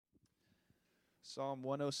Psalm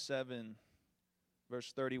 107,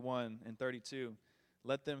 verse 31 and 32.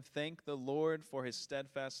 Let them thank the Lord for his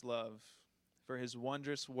steadfast love, for his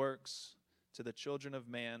wondrous works to the children of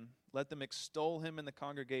man. Let them extol him in the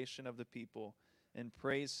congregation of the people and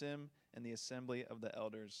praise him in the assembly of the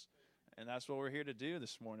elders. And that's what we're here to do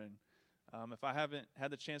this morning. If I haven't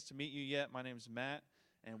had the chance to meet you yet, my name's Matt,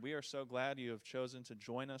 and we are so glad you have chosen to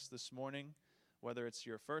join us this morning. Whether it's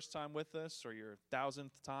your first time with us or your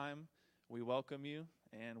 1,000th time, we welcome you,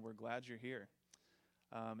 and we're glad you're here.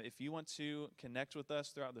 If you want to connect with us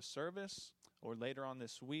throughout the service or later on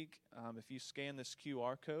this week, if you scan this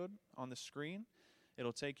QR code on the screen,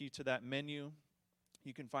 it'll take you to that menu.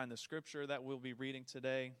 You can find the scripture that we'll be reading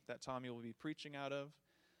today, that Tommy will be preaching out of.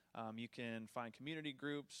 You can find community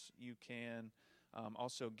groups. You can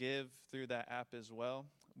also give through that app as well.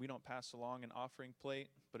 We don't pass along an offering plate,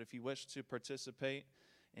 but if you wish to participate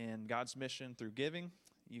in God's mission through giving,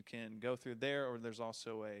 you can go through there, or there's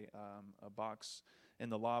also a box in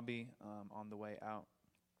the lobby on the way out.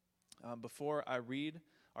 Before I read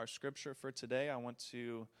our scripture for today, I want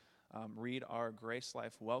to read our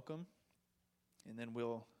GraceLife welcome, and then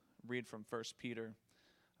we'll read from 1 Peter.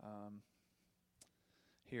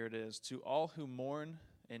 Here it is. To all who mourn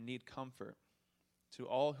and need comfort, to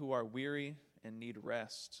all who are weary and need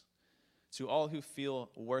rest, to all who feel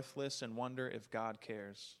worthless and wonder if God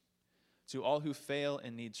cares, to all who fail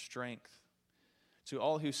and need strength, to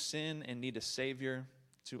all who sin and need a Savior,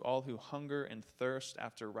 to all who hunger and thirst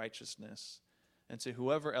after righteousness, and to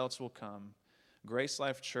whoever else will come,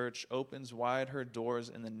 GraceLife Church opens wide her doors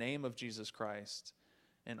in the name of Jesus Christ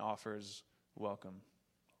and offers welcome.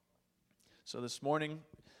 So this morning,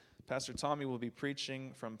 Pastor Tommy will be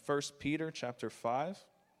preaching from 1 Peter chapter 5.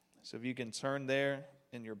 So if you can turn there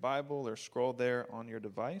in your Bible or scroll there on your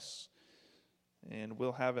device, and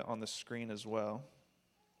we'll have it on the screen as well.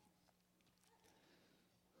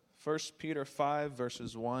 1 Peter 5,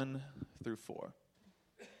 verses 1 through 4.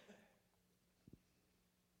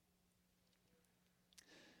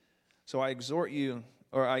 So I exhort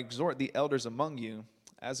the elders among you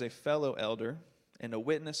as a fellow elder and a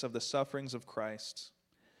witness of the sufferings of Christ,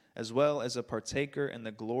 as well as a partaker in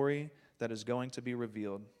the glory that is going to be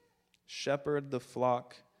revealed. Shepherd the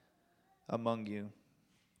flock among you,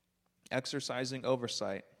 exercising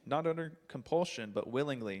oversight, not under compulsion, but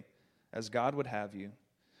willingly, as God would have you,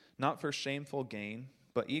 not for shameful gain,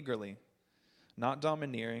 but eagerly, not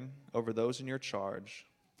domineering over those in your charge,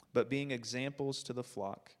 but being examples to the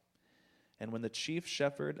flock. And when the chief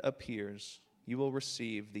shepherd appears, you will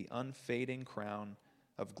receive the unfading crown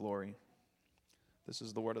of glory. This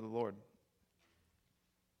is the word of the Lord.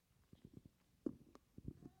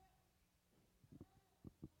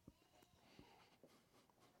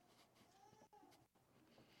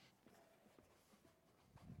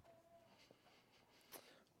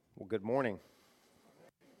 Well, good morning.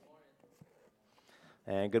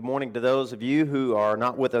 And good morning to those of you who are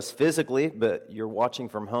not with us physically, but you're watching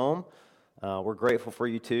from home. We're grateful for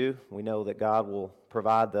you too. We know that God will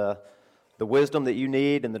provide the wisdom that you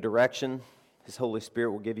need and the direction. His Holy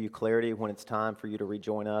Spirit will give you clarity when it's time for you to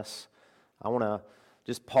rejoin us. I want to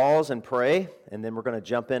just pause and pray, and then we're going to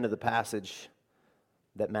jump into the passage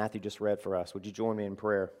that Matthew just read for us. Would you join me in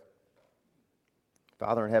prayer?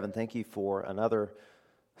 Father in heaven, thank you for another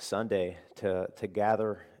Sunday to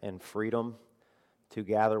gather in freedom, to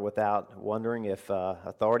gather without wondering if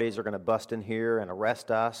authorities are going to bust in here and arrest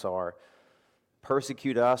us or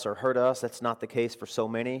persecute us or hurt us. That's not the case for so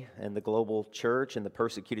many in the global church and the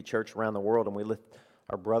persecuted church around the world, and we lift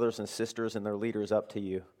our brothers and sisters and their leaders up to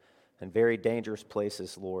you in very dangerous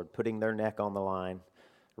places, Lord, putting their neck on the line,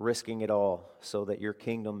 risking it all so that your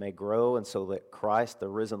kingdom may grow and so that Christ, the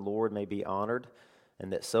risen Lord, may be honored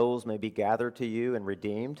and that souls may be gathered to you and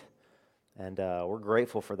redeemed. And we're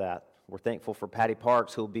grateful for that. We're thankful for Patty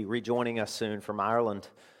Parks, who will be rejoining us soon from Ireland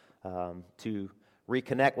to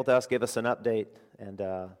reconnect with us, give us an update, and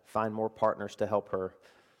find more partners to help her.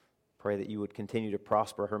 Pray that you would continue to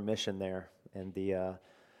prosper her mission there in the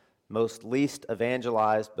most least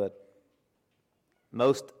evangelized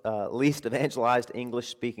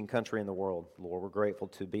English-speaking country in the world. Lord, we're grateful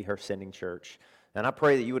to be her sending church. And I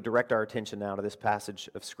pray that you would direct our attention now to this passage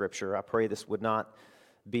of Scripture. I pray this would not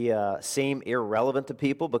seem irrelevant to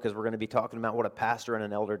people because we're going to be talking about what a pastor and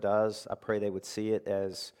an elder does. I pray they would see it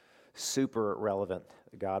as super relevant,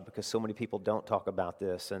 God, because so many people don't talk about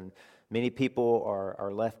this, and many people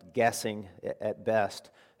are left guessing at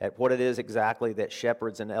best at what it is exactly that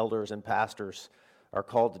shepherds and elders and pastors are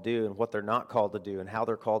called to do and what they're not called to do and how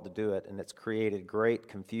they're called to do it, and it's created great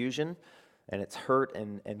confusion and it's hurt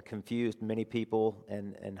and confused many people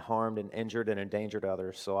and harmed and injured and endangered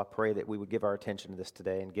others. So I pray that we would give our attention to this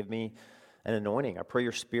today and give me an anointing. I pray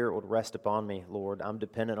your Spirit would rest upon me, Lord. I'm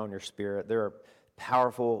dependent on your Spirit. There are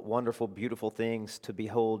powerful, wonderful, beautiful things to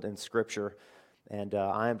behold in Scripture, and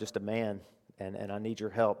I am just a man, and I need your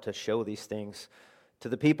help to show these things to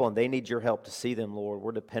the people, and they need your help to see them, Lord.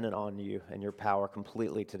 We're dependent on you and your power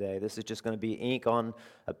completely today. This is just going to be ink on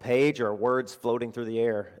a page or words floating through the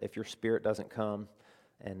air if your Spirit doesn't come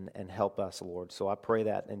and help us, Lord. So I pray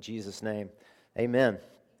that in Jesus' name. Amen.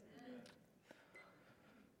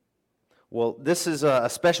 Well, this is a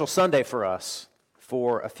special Sunday for us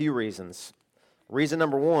for a few reasons. Reason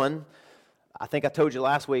number one, I think I told you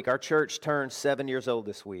last week, our church turned 7 years old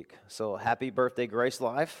this week. So happy birthday,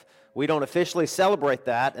 GraceLife. We don't officially celebrate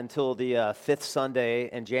that until the fifth Sunday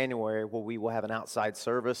in January, where we will have an outside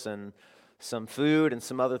service and some food and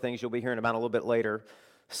some other things you'll be hearing about a little bit later.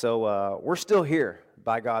 So we're still here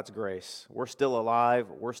by God's grace. We're still alive.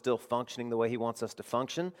 We're still functioning the way He wants us to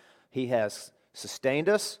function. He has sustained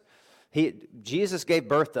us. Jesus gave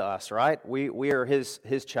birth to us, right? We are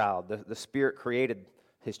His child. The Spirit created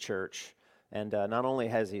His church. And not only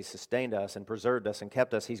has He sustained us and preserved us and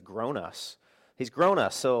kept us, He's grown us. He's grown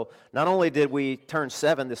us. So not only did we turn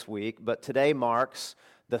 7 this week, but today marks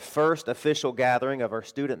the first official gathering of our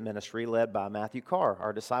student ministry led by Matthew Carr,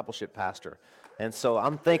 our discipleship pastor. And so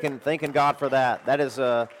I'm thanking God for that.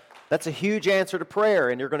 That's a huge answer to prayer,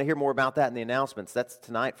 and you're going to hear more about that in the announcements. That's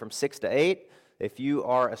tonight from 6 to 8. If you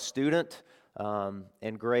are a student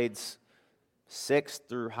in grades 6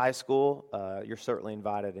 through high school, you're certainly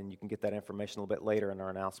invited, and you can get that information a little bit later in our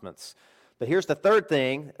announcements. But here's the third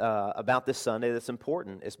thing about this Sunday that's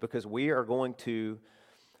important, is because we are going to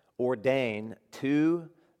ordain 2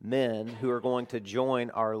 men who are going to join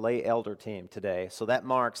our lay elder team today. So that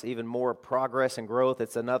marks even more progress and growth.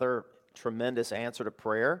 It's another tremendous answer to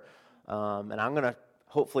prayer, and I'm going to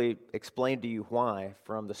hopefully explain to you why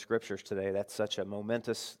from the Scriptures today. That's such a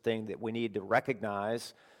momentous thing that we need to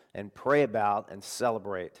recognize and pray about and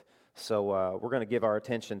celebrate. So we're going to give our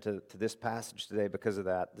attention to this passage today because of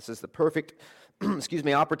that. This is the perfect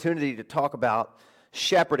opportunity to talk about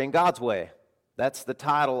shepherding God's way. That's the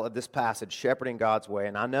title of this passage, Shepherding God's Way.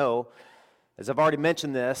 And I know, as I've already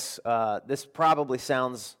mentioned this probably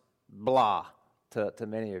sounds blah to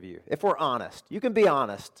many of you. If we're honest, you can be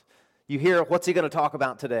honest. You hear, what's he going to talk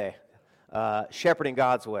about today? Shepherding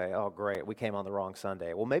God's way. Oh, great, we came on the wrong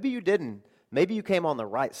Sunday. Well, maybe you didn't. Maybe you came on the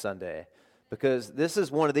right Sunday, because this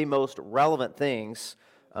is one of the most relevant things,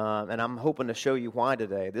 and I'm hoping to show you why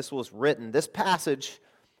today. This passage,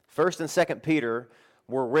 1st and 2nd Peter,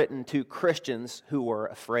 were written to Christians who were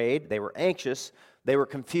afraid, they were anxious, they were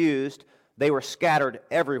confused, they were scattered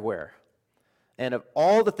everywhere. And of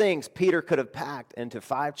all the things Peter could have packed into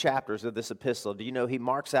 5 chapters of this epistle, do you know he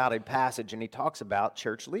marks out a passage and he talks about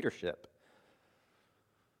church leadership?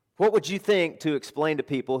 What would you think to explain to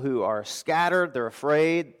people who are scattered, they're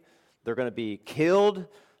afraid, they're going to be killed,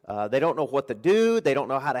 they don't know what to do, they don't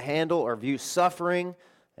know how to handle or view suffering,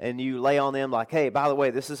 and you lay on them like, hey, by the way,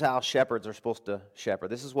 this is how shepherds are supposed to shepherd.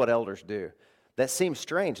 This is what elders do. That seems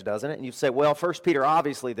strange, doesn't it? And you say, well, 1 Peter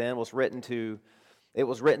obviously then was written to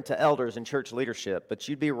elders and church leadership, but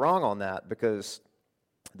you'd be wrong on that, because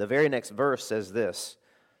the very next verse says this.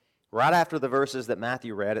 Right after the verses that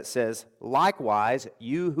Matthew read, it says, likewise,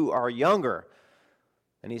 you who are younger.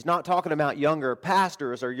 And he's not talking about younger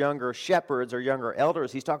pastors or younger shepherds or younger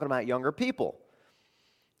elders. He's talking about younger people.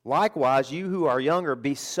 Likewise, you who are younger,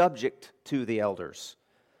 be subject to the elders.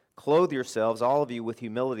 Clothe yourselves, all of you, with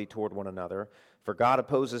humility toward one another, for God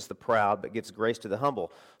opposes the proud, but gives grace to the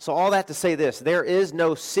humble. So all that to say this, there is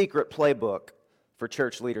no secret playbook for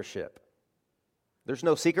church leadership. There's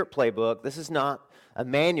no secret playbook. This is not a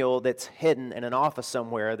manual that's hidden in an office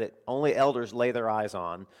somewhere that only elders lay their eyes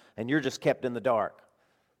on, and you're just kept in the dark.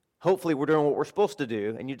 Hopefully we're doing what we're supposed to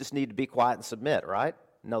do, and you just need to be quiet and submit, right?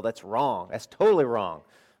 No, that's wrong. That's totally wrong.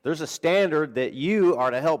 There's a standard that you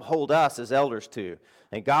are to help hold us as elders to,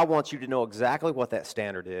 and God wants you to know exactly what that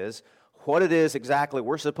standard is, what it is exactly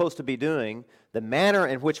we're supposed to be doing, the manner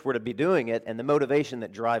in which we're to be doing it, and the motivation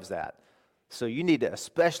that drives that. So you need to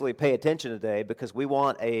especially pay attention today, because we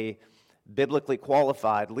want a biblically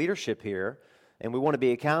qualified leadership here, and we want to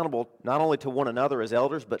be accountable not only to one another as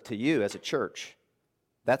elders, but to you as a church.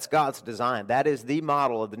 That's God's design. That is the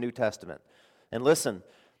model of the New Testament. And listen,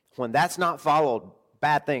 when that's not followed,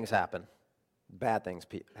 bad things happen. Bad things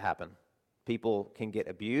happen. People can get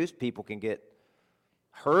abused. People can get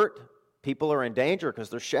hurt. People are in danger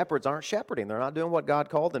because their shepherds aren't shepherding. They're not doing what God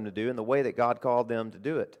called them to do in the way that God called them to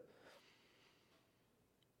do it.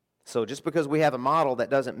 So just because we have a model, that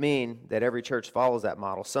doesn't mean that every church follows that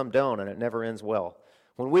model. Some don't, and it never ends well.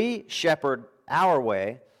 When we shepherd our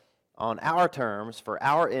way, on our terms, for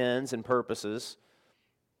our ends and purposes,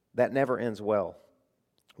 that never ends well.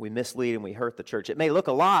 We mislead and we hurt the church. It may look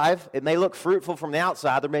alive. It may look fruitful from the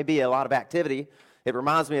outside. There may be a lot of activity. It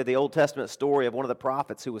reminds me of the Old Testament story of one of the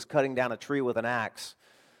prophets who was cutting down a tree with an axe,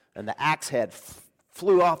 and the axe head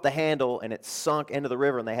flew off the handle, and it sunk into the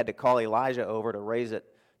river, and they had to call Elijah over to raise it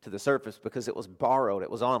to the surface because it was borrowed. It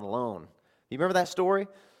was on loan. You remember that story?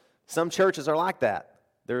 Some churches are like that.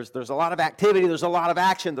 There's a lot of activity, there's a lot of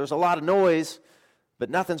action, there's a lot of noise, but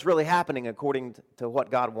nothing's really happening according to what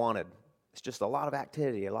God wanted. It's just a lot of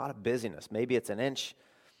activity, a lot of busyness. Maybe it's an inch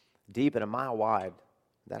deep and a mile wide.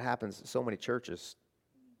 That happens in so many churches.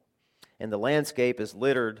 And the landscape is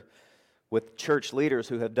littered with church leaders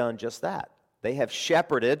who have done just that. They have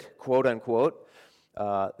shepherded, quote unquote,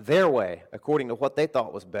 their way according to what they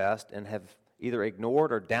thought was best, and have either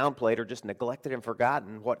ignored or downplayed or just neglected and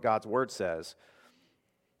forgotten what God's word says.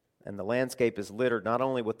 And the landscape is littered not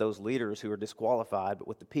only with those leaders who are disqualified, but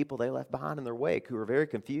with the people they left behind in their wake who are very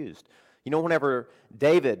confused. You know, whenever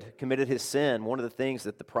David committed his sin, one of the things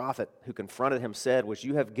that the prophet who confronted him said was,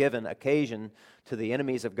 "You have given occasion to the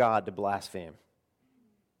enemies of God to blaspheme."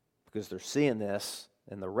 Because they're seeing this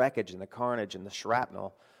and the wreckage and the carnage and the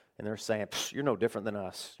shrapnel, and they're saying, "You're no different than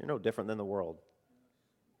us. You're no different than the world."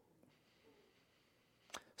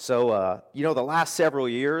 So, the last several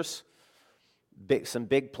years, some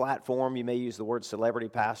big platform, you may use the word celebrity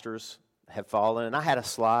pastors, have fallen. And I had a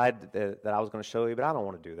slide that I was going to show you, but I don't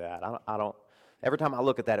want to do that. I don't. Every time I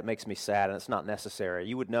look at that, it makes me sad, and it's not necessary.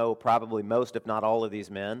 You would know probably most, if not all, of these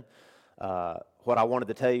men. What I wanted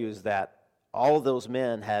to tell you is that all of those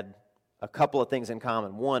men had a couple of things in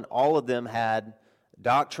common. One, all of them had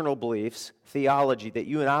doctrinal beliefs, theology that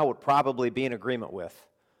you and I would probably be in agreement with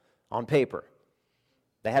on paper.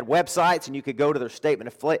 They had websites, and you could go to their statement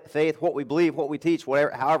of faith, what we believe, what we teach,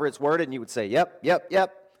 whatever, however it's worded, and you would say, yep.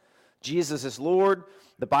 Jesus is Lord.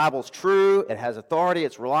 The Bible's true. It has authority.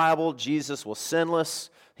 It's reliable. Jesus was sinless.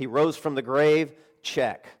 He rose from the grave.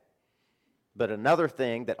 Check. But another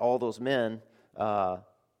thing that all those men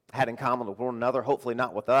had in common with one another, hopefully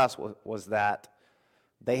not with us, was that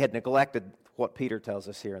they had neglected what Peter tells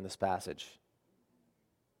us here in this passage.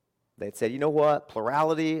 They'd said, you know what,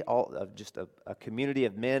 plurality, just a community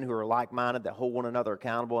of men who are like-minded that hold one another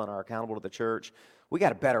accountable and are accountable to the church, we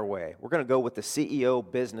got a better way. We're going to go with the CEO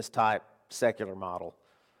business-type secular model,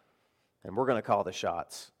 and we're going to call the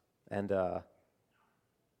shots. And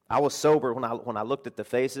I was sober when I looked at the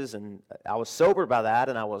faces, and I was sobered by that,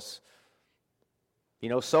 and I was,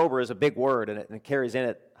 sober is a big word, and it carries in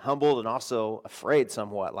it humbled and also afraid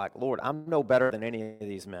somewhat, like, Lord, I'm no better than any of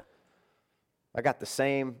these men. I got the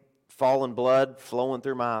same fallen blood flowing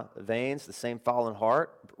through my veins, the same fallen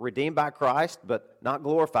heart, redeemed by Christ, but not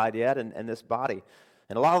glorified yet in this body.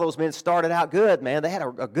 And a lot of those men started out good, man. They had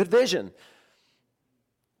a good vision.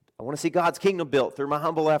 I want to see God's kingdom built through my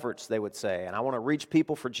humble efforts, they would say. And I want to reach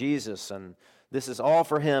people for Jesus, and this is all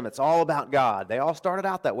for Him. It's all about God. They all started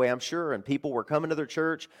out that way, I'm sure, and people were coming to their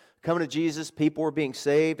church, coming to Jesus. People were being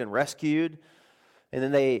saved and rescued. And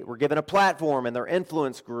then they were given a platform, and their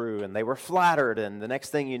influence grew, and they were flattered, and the next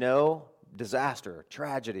thing you know, disaster,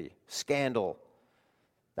 tragedy, scandal.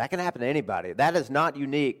 That can happen to anybody. That is not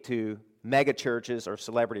unique to mega churches or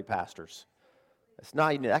celebrity pastors. It's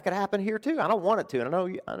not unique. That could happen here too. I don't want it to,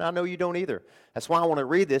 and I know you don't either. That's why I want to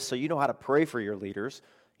read this, so you know how to pray for your leaders,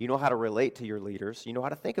 you know how to relate to your leaders, you know how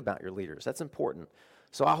to think about your leaders. That's important.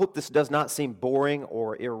 So I hope this does not seem boring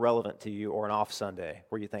or irrelevant to you or an off Sunday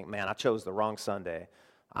where you think, man, I chose the wrong Sunday.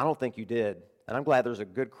 I don't think you did. And I'm glad there's a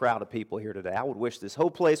good crowd of people here today. I would wish this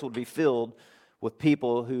whole place would be filled with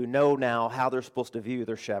people who know now how they're supposed to view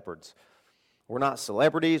their shepherds. We're not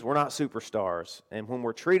celebrities. We're not superstars. And when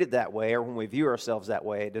we're treated that way or when we view ourselves that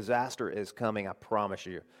way, disaster is coming, I promise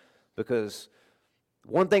you. Because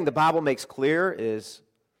one thing the Bible makes clear is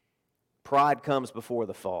pride comes before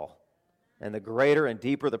the fall. And the greater and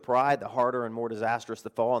deeper the pride, the harder and more disastrous the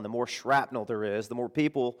fall, and the more shrapnel there is, the more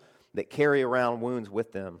people that carry around wounds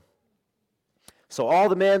with them. So all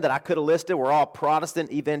the men that I could have listed were all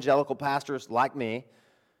Protestant evangelical pastors like me.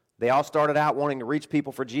 They all started out wanting to reach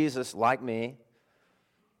people for Jesus like me.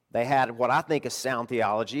 They had what I think is sound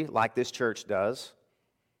theology, like this church does.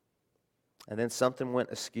 And then something went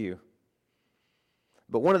askew.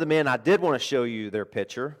 But one of the men I did want to show you their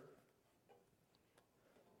picture,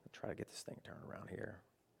 try to get this thing turned around here,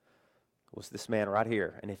 was this man right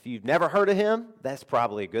here. And if you've never heard of him, that's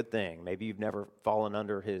probably a good thing. Maybe you've never fallen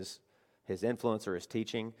under his influence or his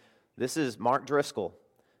teaching. This is Mark Driscoll.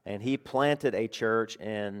 and he planted a church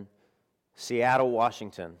in Seattle,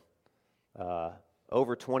 Washington,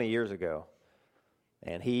 over 20 years ago.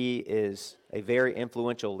 And he is a very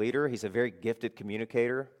influential leader. He's a very gifted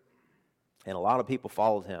communicator, and a lot of people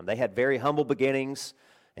followed him. They had very humble beginnings,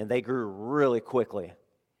 and they grew really quickly,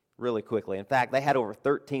 really quickly. In fact, they had over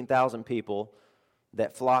 13,000 people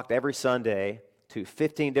that flocked every Sunday to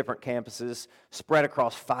 15 different campuses spread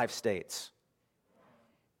across 5 states.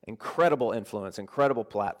 Incredible influence, incredible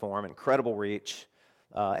platform, incredible reach.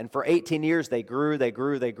 And for 18 years, they grew.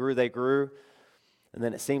 And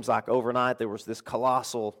then it seems like overnight there was this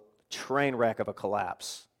colossal train wreck of a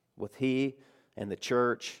collapse with he and the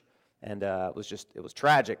church. And it was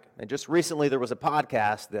tragic. And just recently there was a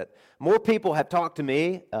podcast that more people have talked to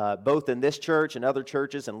me, both in this church and other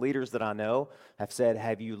churches, and leaders that I know have said,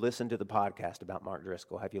 have you listened to the podcast about Mark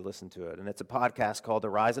Driscoll? Have you listened to it? And it's a podcast called The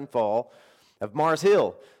Rise and Fall of Mars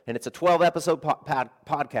Hill. And it's a 12-episode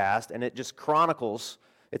podcast, and it just chronicles,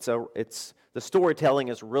 the storytelling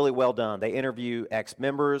is really well done. They interview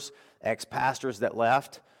ex-members, ex-pastors that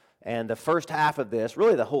left. And the first half of this,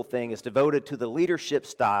 really the whole thing, is devoted to the leadership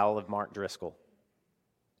style of Mark Driscoll.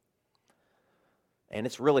 And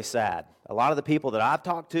it's really sad. A lot of the people that I've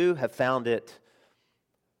talked to have found it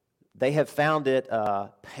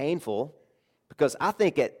painful, because I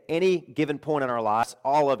think at any given point in our lives,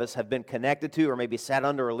 all of us have been connected to or maybe sat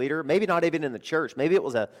under a leader, maybe not even in the church. Maybe it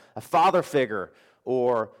was a father figure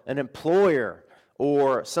or an employer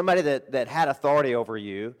or somebody that had authority over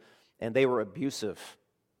you, and they were abusive.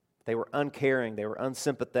 They were uncaring. They were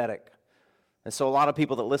unsympathetic. And so a lot of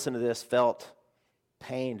people that listened to this felt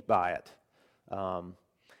pained by it. And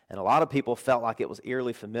a lot of people felt like it was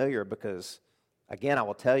eerily familiar because, again, I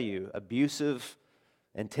will tell you, abusive,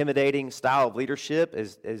 intimidating style of leadership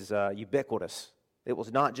is ubiquitous. It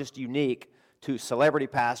was not just unique to celebrity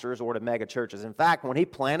pastors or to mega churches. In fact, when he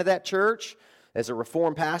planted that church as a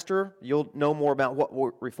Reformed pastor, you'll know more about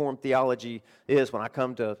what Reformed theology is when I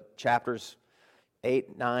come to chapters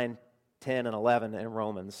 8, 9, 10, and 11 in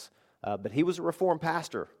Romans. But he was a Reformed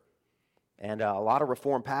pastor. And a lot of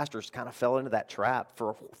Reformed pastors kind of fell into that trap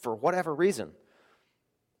for whatever reason.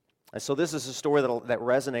 And so this is a story that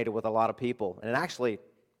resonated with a lot of people. And it actually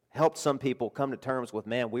helped some people come to terms with,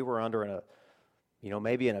 man, we were under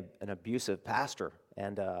maybe an abusive pastor.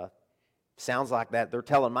 And sounds like that they're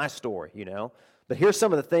telling my story, But here's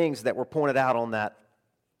some of the things that were pointed out on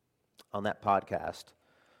that podcast.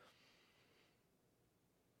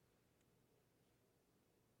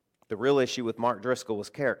 The real issue with Mark Driscoll was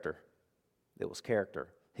character. It was character.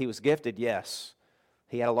 He was gifted, yes.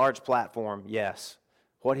 He had a large platform, yes.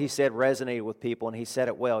 What he said resonated with people, and he said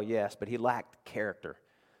it well, yes, but he lacked character.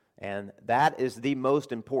 And that is the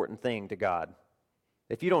most important thing to God.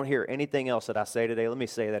 If you don't hear anything else that I say today, let me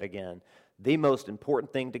say that again. The most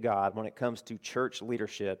important thing to God when it comes to church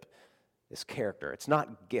leadership is character. It's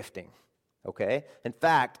not gifting, okay? In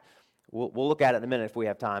fact, we'll look at it in a minute if we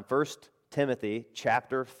have time. 1 Timothy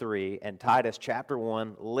chapter 3 and Titus chapter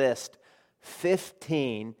 1 list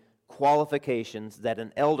 15 qualifications that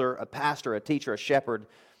an elder, a pastor, a teacher, a shepherd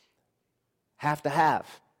have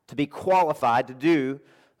to be qualified to do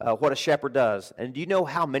what a shepherd does. And do you know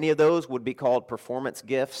how many of those would be called performance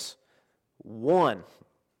gifts? 1.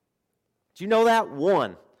 Do you know that?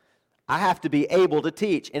 1. I have to be able to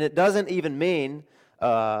teach. And it doesn't even mean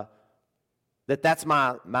that's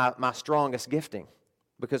my strongest gifting.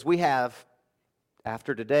 Because we have,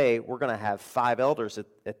 after today, we're going to have 5 elders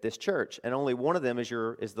at this church. And only one of them is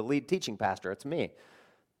the lead teaching pastor. It's me.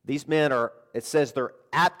 These men it says they're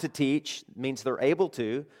apt to teach, means they're able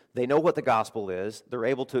to. They know what the gospel is. They're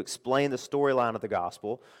able to explain the storyline of the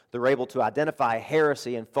gospel. They're able to identify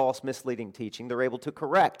heresy and false misleading teaching. They're able to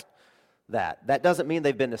correct that. That doesn't mean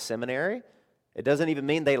they've been to seminary. It doesn't even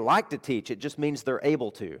mean they like to teach. It just means they're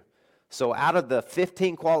able to. So out of the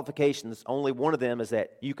 15 qualifications, only one of them is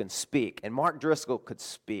that you can speak. And Mark Driscoll could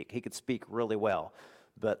speak. He could speak really well.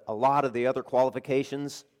 But a lot of the other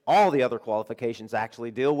qualifications, all the other qualifications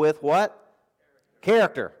actually deal with what?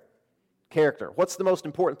 Character. Character. What's the most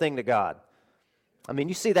important thing to God? I mean,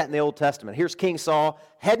 you see that in the Old Testament. Here's King Saul,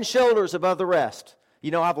 head and shoulders above the rest.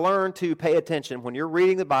 I've learned to pay attention when you're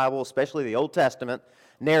reading the Bible, especially the Old Testament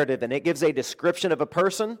narrative, and it gives a description of a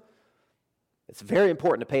person. It's very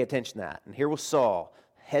important to pay attention to that. And here was Saul,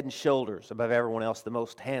 head and shoulders above everyone else, the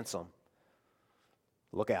most handsome.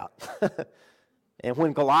 Look out. And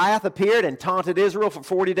when Goliath appeared and taunted Israel for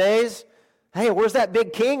 40 days, hey, where's that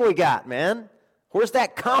big king we got, man? Where's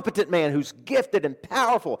that competent man who's gifted and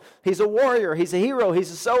powerful? He's a warrior. He's a hero.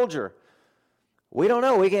 He's a soldier. We don't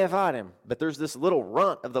know. We can't find him. But there's this little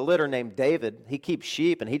runt of the litter named David. He keeps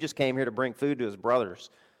sheep, and he just came here to bring food to his brothers.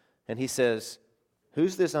 And he says,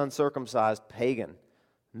 who's this uncircumcised pagan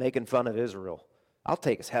making fun of Israel? I'll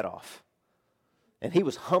take his head off. And he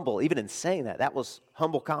was humble, even in saying that. That was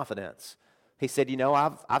humble confidence. He said,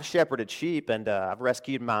 I've shepherded sheep, and I've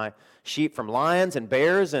rescued my sheep from lions and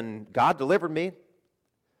bears, and God delivered me.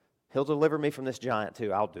 He'll deliver me from this giant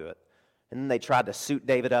too. I'll do it. And then they tried to suit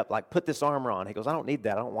David up, like, put this armor on. He goes, I don't need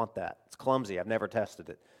that. I don't want that. It's clumsy. I've never tested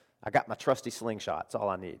it. I got my trusty slingshot. That's all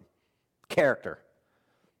I need. Character.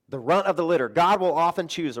 The runt of the litter. God will often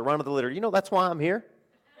choose the runt of the litter. That's why I'm here.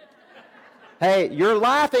 Hey, you're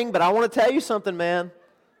laughing, but I want to tell you something, man.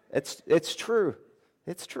 It's true.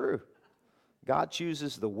 It's true. God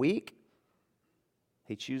chooses the weak.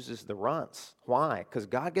 He chooses the runts. Why? Because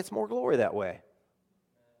God gets more glory that way.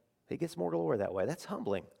 He gets more glory that way. That's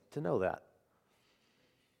humbling to know that.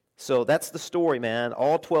 So that's the story, man.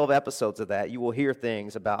 All 12 episodes of that, you will hear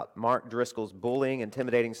things about Mark Driscoll's bullying,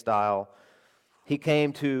 intimidating style. He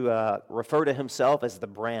came to refer to himself as the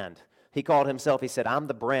brand. He called himself, he said, I'm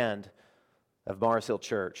the brand of Mars Hill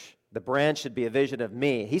Church. The brand should be a vision of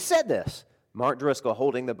me. He said this. Mark Driscoll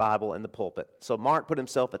holding the Bible in the pulpit. So Mark put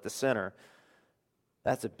himself at the center.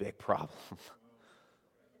 That's a big problem.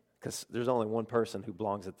 Because there's only one person who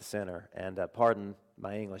belongs at the center. And pardon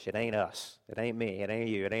my English, it ain't us. It ain't me. It ain't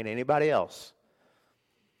you. It ain't anybody else.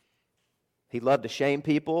 He loved to shame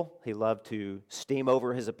people. He loved to steam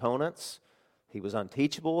over his opponents. He was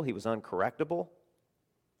unteachable. He was uncorrectable.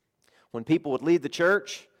 When people would leave the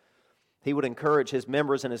church, he would encourage his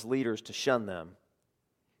members and his leaders to shun them.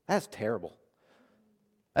 That's terrible.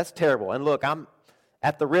 That's terrible. And look, I'm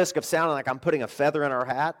at the risk of sounding like I'm putting a feather in our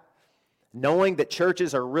hat, knowing that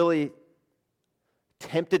churches are really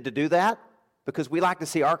tempted to do that because we like to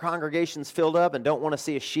see our congregations filled up and don't want to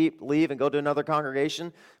see a sheep leave and go to another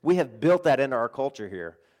congregation. We have built that into our culture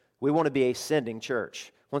here. We want to be a sending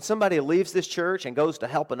church. When somebody leaves this church and goes to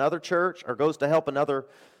help another church or goes to help another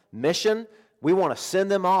mission, we want to send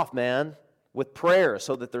them off, man, with prayer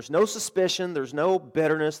so that there's no suspicion, there's no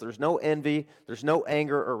bitterness, there's no envy, there's no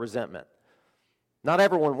anger or resentment. Not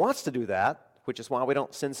everyone wants to do that, which is why we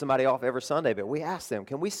don't send somebody off every Sunday, but we ask them,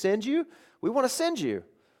 can we send you? We want to send you.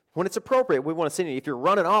 When it's appropriate, we want to send you. If you're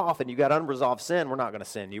running off and you got unresolved sin, we're not going to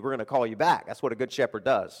send you. We're going to call you back. That's what a good shepherd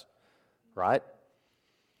does, right?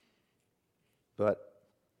 But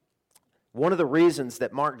one of the reasons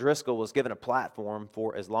that Mark Driscoll was given a platform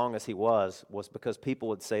for as long as he was because people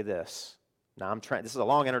would say this. Now, this is a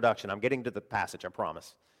long introduction. I'm getting to the passage, I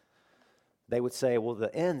promise. They would say, well,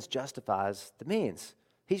 the ends justifies the means.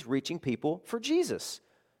 He's reaching people for Jesus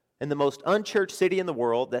in the most unchurched city in the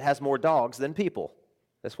world that has more dogs than people.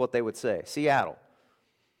 That's what they would say, Seattle.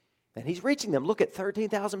 And he's reaching them. Look at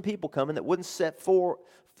 13,000 people coming that wouldn't set foot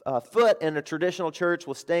in a traditional church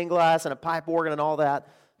with stained glass and a pipe organ and all that.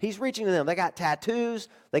 He's reaching them. They got tattoos,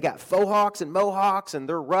 they got faux hawks and mohawks, and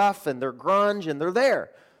they're rough and they're grunge and they're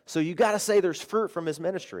there. So you got to say there's fruit from his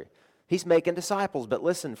ministry. He's making disciples. But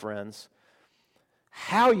listen, friends,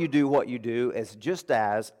 how you do what you do is just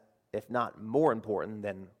as, if not more important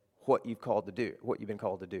than what you've called to do, what you've been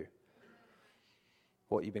called to do.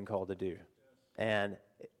 What you've been called to do. And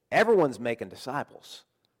everyone's making disciples.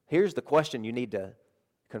 Here's the question you need to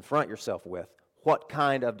confront yourself with. What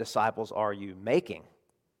kind of disciples are you making?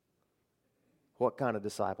 What kind of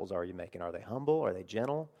disciples are you making? Are they humble? Are they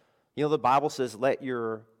gentle? The Bible says, let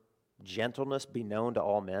your gentleness be known to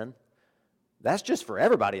all men. That's just for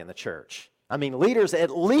everybody in the church. I mean, leaders at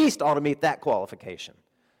least ought to meet that qualification.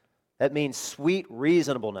 That means sweet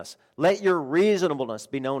reasonableness. Let your reasonableness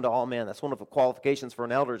be known to all men. That's one of the qualifications for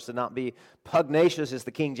an elder, is to not be pugnacious, is the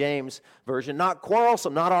King James Version. Not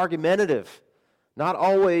quarrelsome, not argumentative, not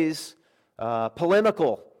always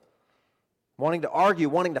polemical, wanting to argue,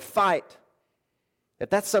 wanting to fight. If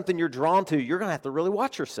that's something you're drawn to, you're going to have to really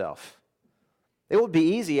watch yourself. It would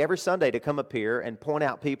be easy every Sunday to come up here and point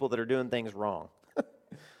out people that are doing things wrong.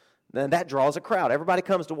 Then that draws a crowd. Everybody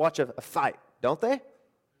comes to watch a fight, don't they?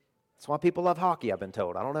 That's why people love hockey, I've been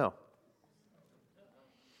told. I don't know.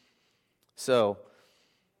 So,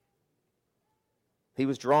 he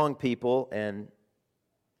was drawing people, and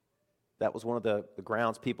that was one of the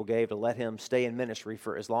grounds people gave to let him stay in ministry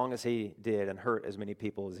for as long as he did and hurt as many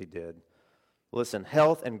people as he did. Listen,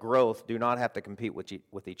 health and growth do not have to compete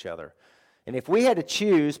with each other. And if we had to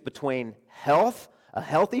choose between health, a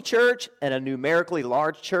healthy church, and a numerically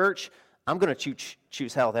large church, I'm going to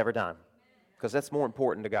choose health every time because that's more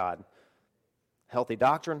important to God. Healthy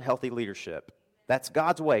doctrine, healthy leadership. That's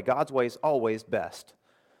God's way. God's way is always best.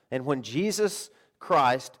 And when Jesus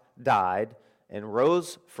Christ died and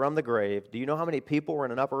rose from the grave, do you know how many people were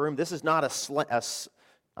in an upper room? This is not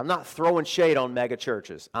I'm not throwing shade on mega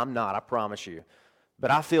churches. I'm not, I promise you.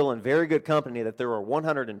 But I feel in very good company that there were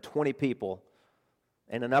 120 people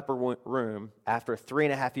in an upper room after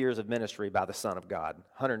 3.5 years of ministry by the Son of God.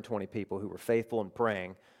 120 people who were faithful and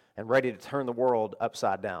praying and ready to turn the world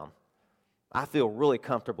upside down. I feel really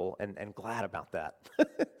comfortable and glad about that.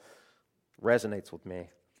 Resonates with me.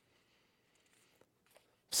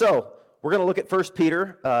 So, we're going to look at 1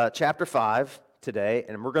 Peter chapter 5 today,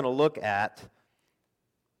 and we're going to look at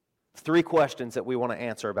 3 questions that we want to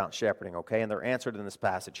answer about shepherding, okay? And they're answered in this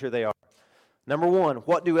passage. Here they are. Number 1,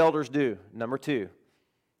 what do elders do? Number 2,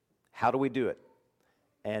 how do we do it?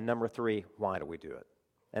 And number 3, why do we do it?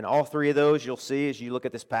 And all 3 of those you'll see as you look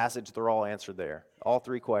at this passage, they're all answered there. All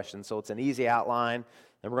 3 questions. So it's an easy outline,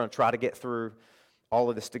 and we're going to try to get through all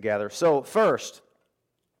of this together. So first,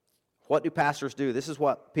 what do pastors do? This is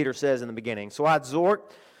what Peter says in the beginning. So I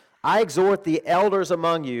exhort the elders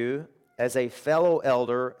among you as a fellow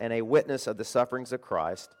elder and a witness of the sufferings of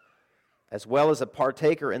Christ, as well as a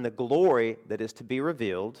partaker in the glory that is to be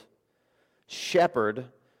revealed, shepherd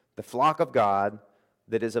the flock of God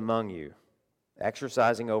that is among you,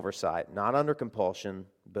 exercising oversight, not under compulsion,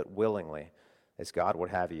 but willingly, as God would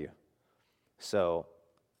have you. So,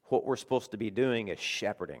 what we're supposed to be doing is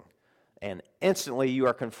shepherding. And instantly you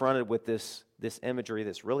are confronted with this imagery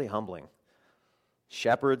that's really humbling.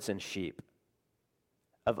 Shepherds and sheep.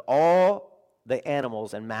 Of all the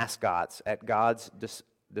animals and mascots at God's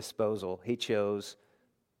disposal, he chose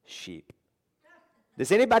sheep.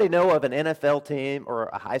 Does anybody know of an NFL team or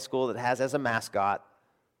a high school that has as a mascot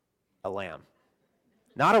a lamb?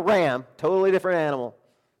 Not a ram, totally different animal.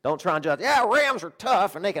 Don't try and judge. Yeah, rams are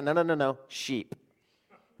tough, and they can, no. Sheep.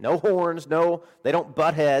 No horns, they don't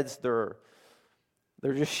butt heads. They're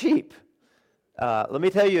just sheep. Let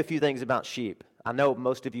me tell you a few things about sheep. I know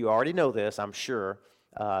most of you already know this, I'm sure.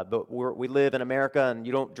 But we live in America, and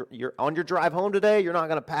you're on your drive home today, you're not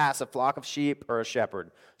going to pass a flock of sheep or a shepherd.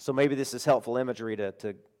 So maybe this is helpful imagery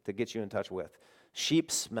to get you in touch with. Sheep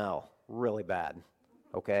smell really bad,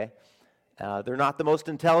 okay? They're not the most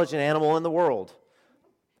intelligent animal in the world.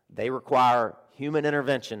 They require human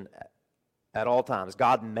intervention at all times.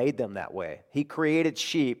 God made them that way. He created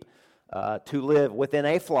sheep to live within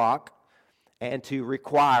a flock and to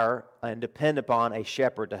require and depend upon a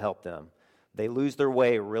shepherd to help them. They lose their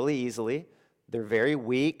way really easily. They're very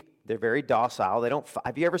weak. They're very docile. They don't.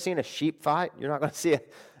 Have you ever seen a sheep fight? You're not going to see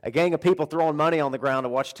a gang of people throwing money on the ground to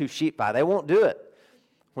watch 2 sheep fight. They won't do it.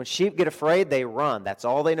 When sheep get afraid, they run. That's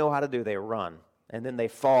all they know how to do. They run. And then they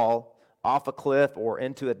fall off a cliff or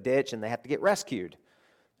into a ditch, and they have to get rescued.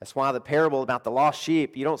 That's why the parable about the lost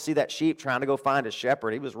sheep, you don't see that sheep trying to go find a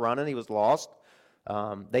shepherd. He was running. He was lost.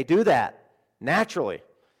 They do that naturally.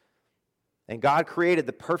 And God created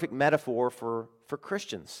the perfect metaphor for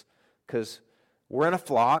Christians, because we're in a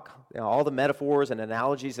flock. All the metaphors and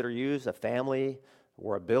analogies that are used, a family,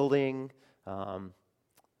 we're a building,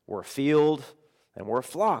 we're a field, and we're a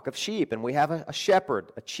flock of sheep. And we have a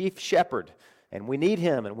shepherd, a chief shepherd, and we need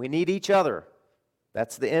him, and we need each other.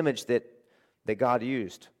 That's the image that God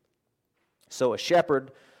used. So a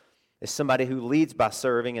shepherd is somebody who leads by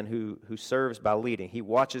serving and who serves by leading. He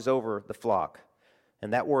watches over the flock.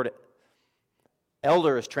 And that word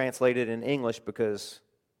elder is translated in English because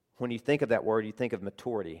when you think of that word, you think of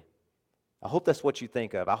maturity. I hope that's what you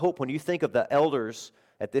think of. I hope when you think of the elders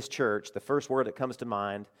at this church, the first word that comes to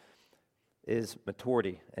mind is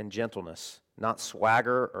maturity and gentleness, not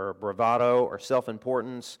swagger or bravado or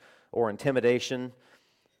self-importance or intimidation.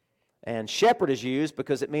 And shepherd is used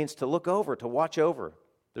because it means to look over, to watch over.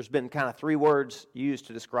 There's been kind of 3 words used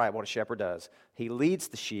to describe what a shepherd does. He leads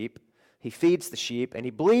the sheep, he feeds the sheep, and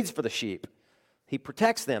he bleeds for the sheep. He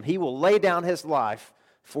protects them. He will lay down his life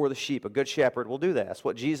for the sheep. A good shepherd will do that. That's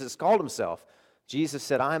what Jesus called himself. Jesus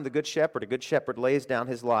said, I am the good shepherd. A good shepherd lays down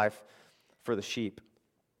his life for the sheep.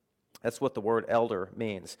 That's what the word elder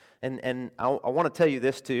means. And I want to tell you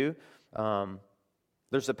this too.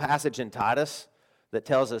 There's a passage in Titus that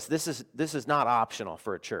tells us this is not optional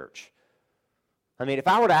for a church. I mean, if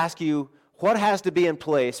I were to ask you what has to be in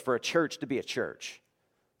place for a church to be a church,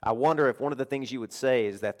 I wonder if one of the things you would say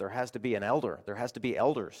is that there has to be an elder. There has to be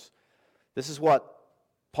elders. This is what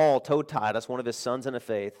Paul told Titus, one of his sons in the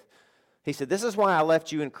faith. He said, this is why I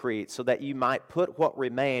left you in Crete, so that you might put what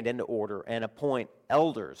remained into order and appoint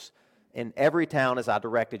elders in every town as I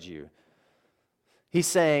directed you. He's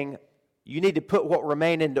saying, you need to put what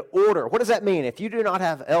remained into order. What does that mean? If you do not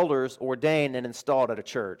have elders ordained and installed at a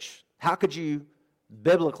church, how could you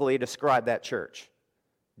biblically describe that church?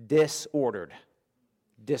 Disordered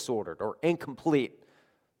or incomplete,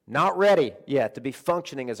 not ready yet to be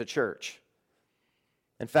functioning as a church.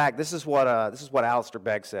 In fact, this is what Alistair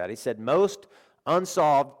Begg said. He said, most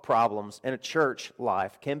unsolved problems in a church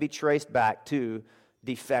life can be traced back to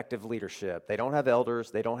defective leadership. They don't have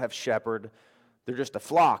elders. They don't have shepherd. They're just a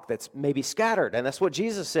flock that's maybe scattered. And that's what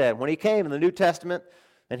Jesus said when he came in the New Testament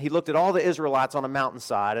and he looked at all the Israelites on a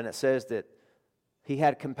mountainside, and it says that he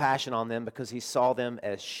had compassion on them because he saw them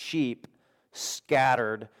as sheep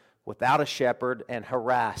scattered without a shepherd and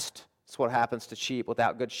harassed. That's what happens to sheep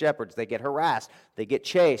without good shepherds. They get harassed. They get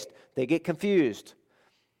chased. They get confused.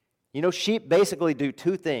 You know, sheep basically do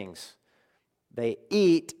two things. They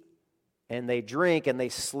eat and they drink and they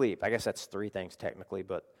sleep. I guess that's three things technically,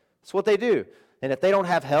 but it's what they do. And if they don't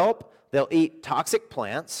have help, they'll eat toxic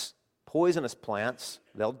plants, poisonous plants.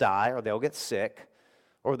 They'll die or they'll get sick,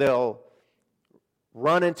 or they'll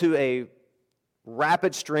run into a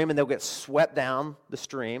rapid stream and they'll get swept down the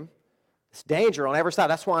stream. It's danger on every side.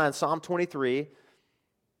 That's why in Psalm 23,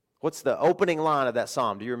 what's the opening line of that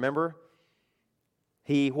psalm? Do you remember?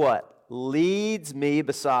 He what? Leads me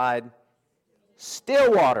beside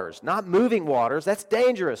still waters, not moving waters. That's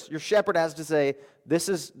dangerous. Your shepherd has to say, this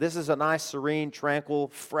is a nice, serene, tranquil,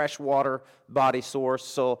 fresh water body source,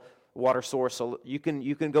 so water source. So you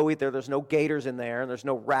can go eat there. There's no gators in there, and there's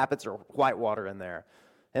no rapids or white water in there.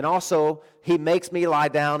 And also, he makes me lie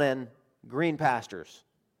down in green pastures,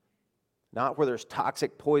 not where there's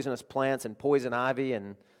toxic, poisonous plants and poison ivy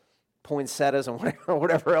and poinsettias and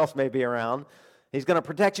whatever else may be around. He's going to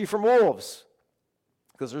protect you from wolves,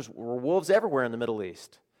 because there's wolves everywhere in the Middle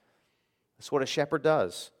East. That's what a shepherd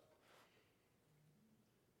does.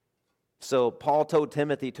 So Paul told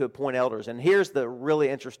Timothy to appoint elders. And here's the really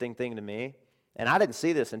interesting thing to me, and I didn't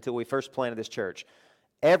see this until we first planted this church.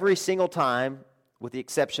 Every single time, with the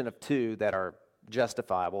exception of two that are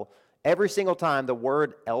justifiable, every single time the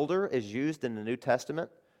word elder is used in the New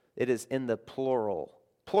Testament, it is in the plural.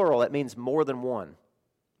 Plural, that means more than one.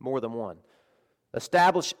 More than one.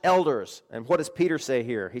 Establish elders. And what does Peter say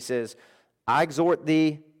here? He says, I exhort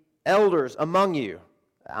the elders among you.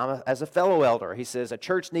 As a fellow elder, he says, a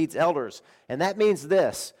church needs elders. And that means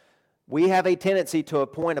this. We have a tendency to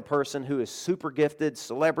appoint a person who is super gifted,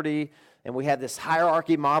 celebrity, and we have this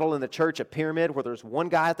hierarchy model in the church, a pyramid, where there's one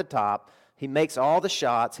guy at the top. He makes all the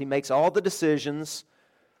shots. He makes all the decisions.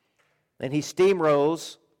 And he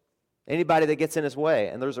steamrolls anybody that gets in his way.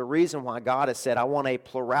 And there's a reason why God has said, I want a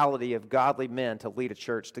plurality of godly men to lead a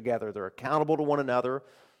church together. They're accountable to one another.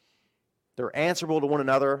 They're answerable to one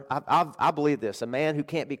another. I believe this. A man who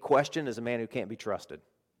can't be questioned is a man who can't be trusted.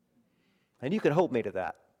 And you can hold me to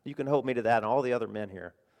that. You can hold me to that and all the other men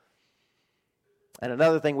here. And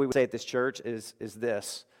another thing we would say at this church is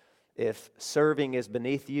this. If serving is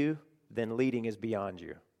beneath you, then leading is beyond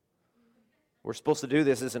you. We're supposed to do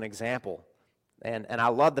this as an example. And I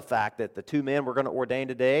love the fact that the two men we're going to ordain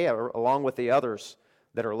today, along with the others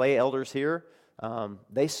that are lay elders here,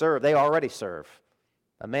 they serve. They already serve.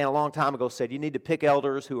 A man a long time ago said, you need to pick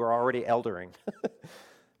elders who are already eldering.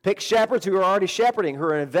 Pick shepherds who are already shepherding, who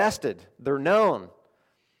are invested. They're known.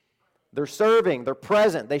 They're serving. They're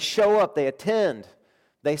present. They show up. They attend.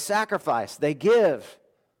 They sacrifice. They give.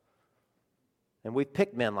 And we've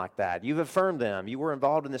picked men like that. You've affirmed them. You were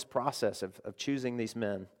involved in this process of choosing these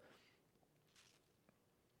men.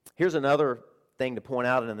 Here's another thing to point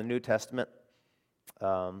out in the New Testament.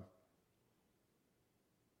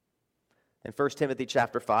 In 1 Timothy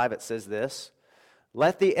chapter 5, it says this.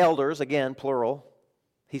 Let the elders, again, plural.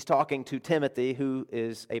 He's talking to Timothy, who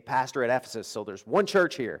is a pastor at Ephesus. So there's one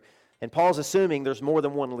church here. And Paul's assuming there's more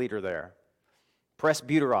than one leader there.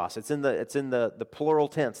 Presbyteros, it's in the plural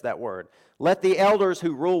tense, that word. Let the elders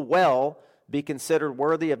who rule well be considered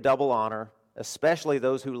worthy of double honor, especially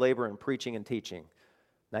those who labor in preaching and teaching.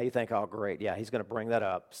 Now you think, oh great, yeah, he's going to bring that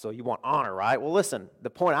up. So you want honor, right? Well listen, the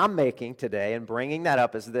point I'm making today and bringing that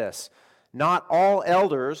up is this. Not all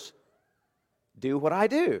elders do what I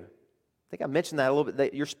do. I think I mentioned that a little bit.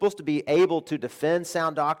 That you're supposed to be able to defend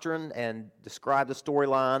sound doctrine and describe the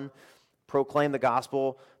storyline, proclaim the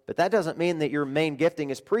gospel, but that doesn't mean that your main gifting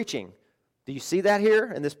is preaching. Do you see that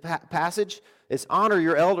here in this passage? It's honor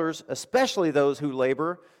your elders, especially those who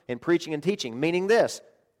labor in preaching and teaching, meaning this.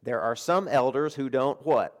 There are some elders who don't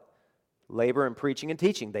what? Labor in preaching and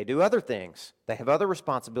teaching. They do other things. They have other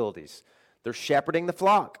responsibilities. They're shepherding the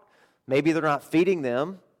flock. Maybe they're not feeding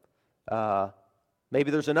them. Maybe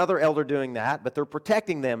there's another elder doing that, but they're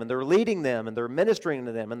protecting them, and they're leading them, and they're ministering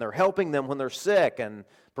to them, and they're helping them when they're sick, and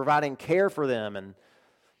providing care for them, and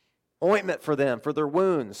ointment for them, for their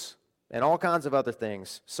wounds, and all kinds of other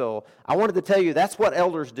things. So I wanted to tell you that's what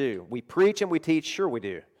elders do. We preach and we teach, sure we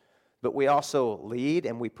do. But we also lead,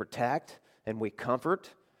 and we protect, and we comfort,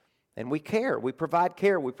 and we care. We provide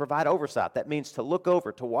care. We provide oversight. That means to look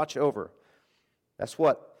over, to watch over. That's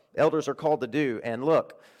what Elders are called to do. And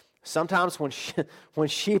look, sometimes when when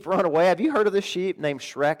sheep run away, have you heard of this sheep named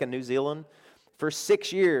Shrek in New Zealand? For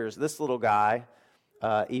 6 years, this little guy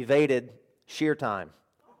evaded shear time.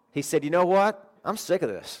 He said, you know what? I'm sick of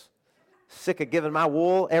this. Sick of giving my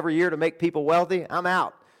wool every year to make people wealthy. I'm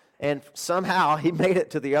out. And somehow he made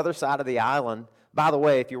it to the other side of the island. By the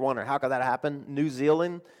way, if you're wondering, how could that happen? In New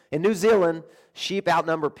Zealand, sheep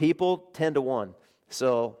outnumber people 10-1.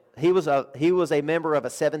 So he was a member of a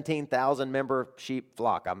 17,000 member sheep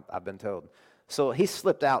flock, I've been told. So he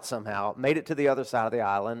slipped out somehow, made it to the other side of the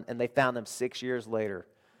island, and they found him 6 years later.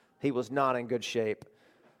 He was not in good shape.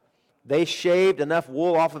 They shaved enough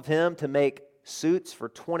wool off of him to make suits for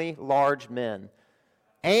 20 large men.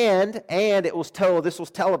 And it was told, this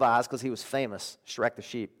was televised because he was famous, Shrek the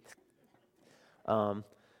sheep,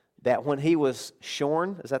 that when he was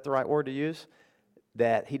shorn, is that the right word to use?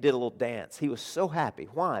 That he did a little dance. He was so happy.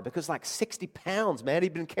 Why? Because like 60 pounds, man,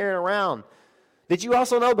 he'd been carrying around. Did you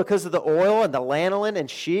also know because of the oil and the lanolin in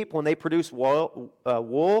sheep, when they produce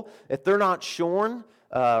wool, if they're not shorn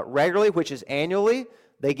regularly, which is annually,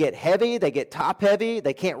 they get heavy, they get top heavy,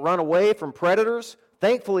 they can't run away from predators.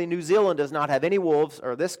 Thankfully, New Zealand does not have any wolves,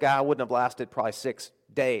 or this guy wouldn't have lasted probably 6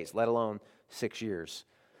 days, let alone 6 years.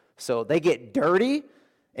 So they get dirty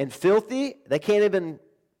and filthy. They can't even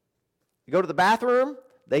go to the bathroom.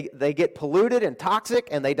 They get polluted and toxic,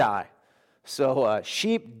 and they die. So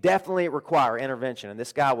sheep definitely require intervention. And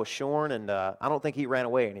this guy was shorn, and I don't think he ran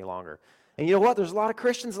away any longer. And you know what? There's a lot of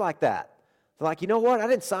Christians like that. They're like, you know what? I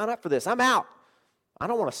didn't sign up for this. I'm out. I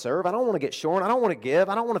don't want to serve. I don't want to get shorn. I don't want to give.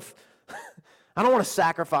 I don't want to I don't want to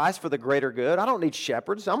sacrifice for the greater good. I don't need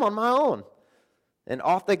shepherds. I'm on my own. And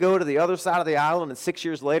off they go to the other side of the island, and 6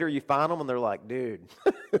 years later you find them, and they're like, dude,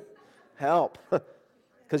 help.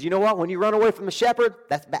 Because you know what? When you run away from the shepherd,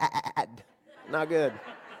 that's bad. Not good.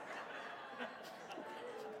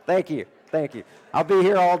 Thank you. I'll be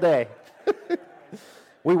here all day.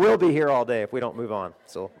 We will be here all day if we don't move on.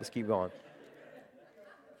 So let's keep going.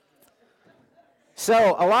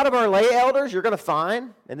 So a lot of our lay elders, you're going to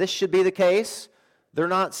find, and this should be the case, they're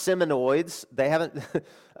not seminoids. They haven't,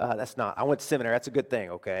 that's not, I went to seminary. That's a good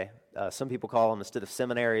thing, okay? Some people call them, instead of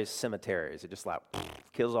seminaries, cemeteries. It just like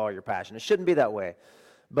kills all your passion. It shouldn't be that way.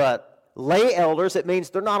 But lay elders, it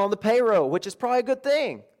means they're not on the payroll, which is probably a good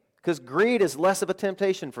thing, because greed is less of a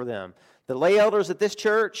temptation for them. The lay elders at this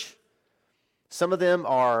church, some of them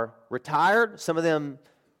are retired, some of them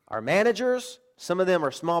are managers, some of them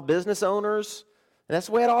are small business owners, and that's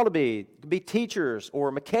the way it ought to be. It could be teachers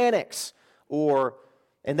or mechanics,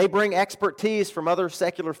 and they bring expertise from other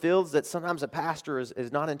secular fields that sometimes a pastor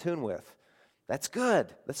is not in tune with. That's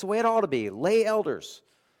good. That's the way it ought to be. Lay elders,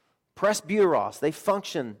 presbyteros, they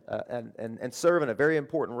function and serve in a very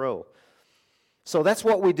important role. So that's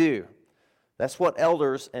what we do. That's what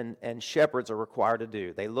elders and shepherds are required to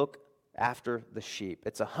do. They look after the sheep.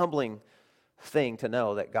 It's a humbling thing to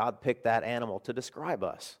know that God picked that animal to describe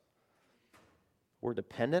us. We're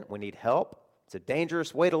dependent. We need help. It's a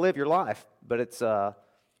dangerous way to live your life, but it's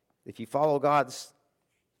if you follow God's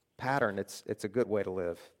pattern, it's a good way to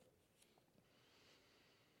live.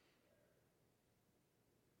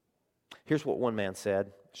 Here's what one man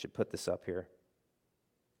said. I should put this up here.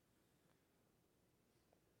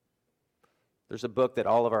 There's a book that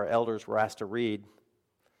all of our elders were asked to read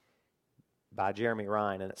by Jeremy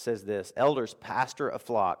Ryan, and it says this: elders pastor a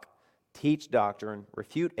flock, teach doctrine,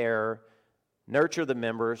 refute error, nurture the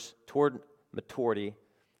members toward maturity,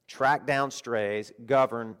 track down strays,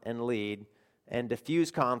 govern and lead, and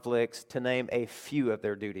diffuse conflicts, to name a few of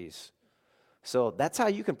their duties. So that's how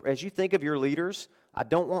you can, as you think of your leaders, I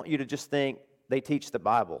don't want you to just think they teach the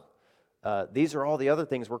Bible. These are all the other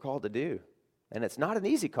things we're called to do. And it's not an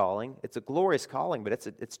easy calling. It's a glorious calling, but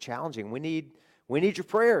it's challenging. We need your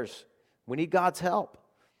prayers. We need God's help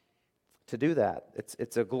to do that.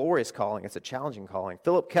 It's a glorious calling. It's a challenging calling.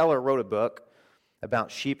 Philip Keller wrote a book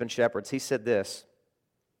about sheep and shepherds. He said this.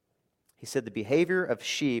 He said, the behavior of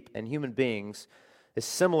sheep and human beings is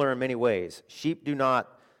similar in many ways. Sheep do not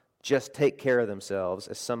just take care of themselves,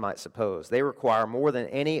 as some might suppose. They require more than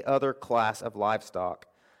any other class of livestock,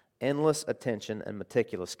 endless attention and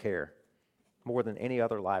meticulous care, more than any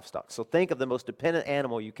other livestock. So think of the most dependent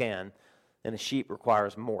animal you can, and a sheep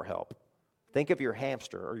requires more help. Think of your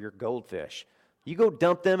hamster or your goldfish. You go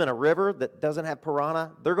dump them in a river that doesn't have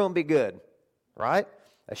piranha, they're going to be good, right?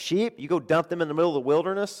 A sheep, you go dump them in the middle of the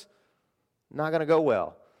wilderness, not going to go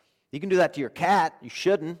well. You can do that to your cat. You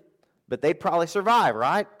shouldn't, but they'd probably survive,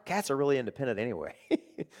 right? Cats are really independent anyway.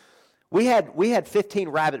 We had 15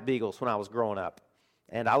 rabbit beagles when I was growing up,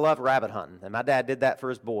 and I loved rabbit hunting, and my dad did that for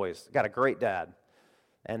his boys. Got a great dad.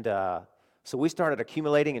 And So we started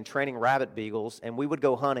accumulating and training rabbit beagles, and we would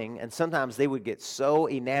go hunting, and sometimes they would get so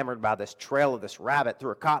enamored by this trail of this rabbit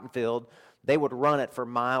through a cotton field, they would run it for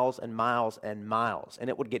miles and miles and miles, and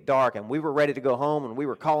it would get dark, and we were ready to go home, and we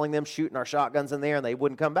were calling them, shooting our shotguns in there, and they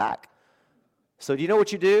wouldn't come back. So do you know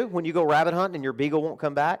what you do when you go rabbit hunting and your beagle won't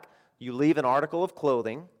come back? You leave an article of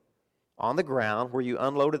clothing on the ground where you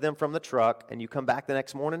unloaded them from the truck, and you come back the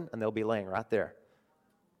next morning, and they'll be laying right there.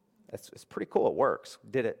 It's pretty cool. It works.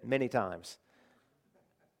 Did it many times.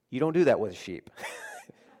 You don't do that with a sheep.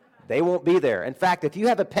 They won't be there. In fact, if you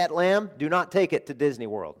have a pet lamb, do not take it to Disney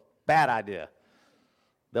World. Bad idea.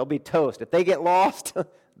 They'll be toast. If they get lost,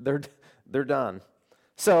 they're done.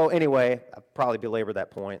 So anyway, I'll probably belabor that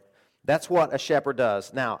point. That's what a shepherd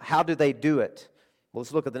does. Now, how do they do it? Well,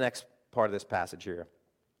 let's look at the next part of this passage here.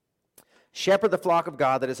 Shepherd the flock of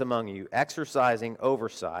God that is among you, exercising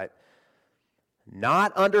oversight,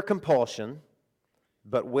 not under compulsion,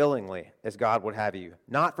 but willingly, as God would have you.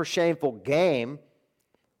 Not for shameful gain,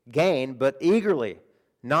 but eagerly,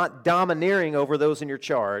 not domineering over those in your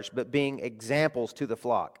charge, but being examples to the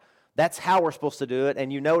flock. That's how we're supposed to do it,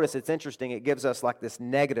 and you notice it's interesting, it gives us like this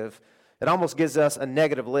negative, it almost gives us a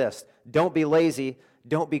negative list. Don't be lazy,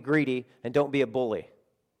 don't be greedy, and don't be a bully.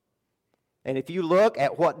 And if you look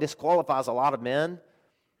at what disqualifies a lot of men,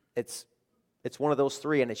 it's one of those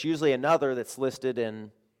three, and it's usually another that's listed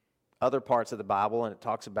in other parts of the Bible, and it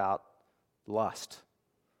talks about lust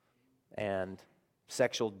and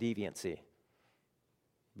sexual deviancy.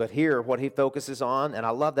 But here, what he focuses on, and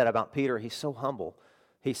I love that about Peter, he's so humble.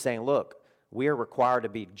 He's saying, look, we are required to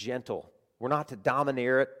be gentle. We're not to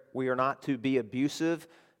domineer it. We are not to be abusive.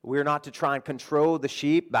 We are not to try and control the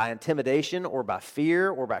sheep by intimidation or by fear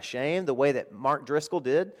or by shame, the way that Mark Driscoll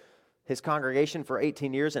did his congregation for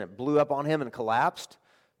 18 years, and it blew up on him and collapsed.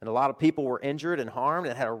 And a lot of people were injured and harmed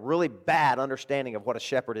and had a really bad understanding of what a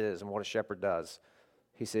shepherd is and what a shepherd does.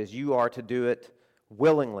 He says, you are to do it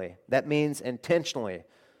willingly. That means intentionally,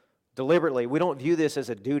 deliberately. We don't view this as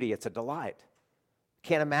a duty, it's a delight.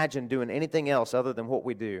 Can't imagine doing anything else other than what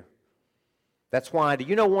we do. That's why, do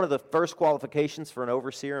you know one of the first qualifications for an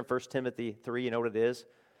overseer in 1 Timothy 3, you know what it is?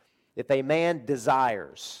 If a man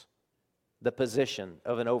desires the position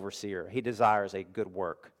of an overseer, he desires a good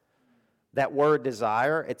work. That word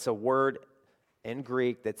desire, it's a word in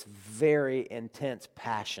Greek that's very intense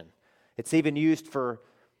passion. It's even used for,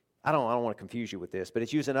 I don't want to confuse you with this, but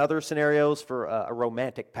it's used in other scenarios for a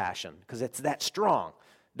romantic passion because it's that strong.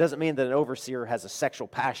 It doesn't mean that an overseer has a sexual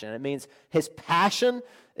passion. It means his passion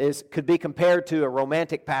could be compared to a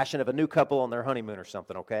romantic passion of a new couple on their honeymoon or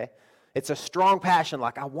something, okay? It's a strong passion,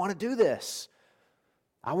 like, I want to do this.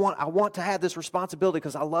 I want to have this responsibility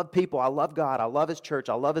because I love people, I love God, I love His church,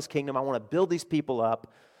 I love His kingdom. I want to build these people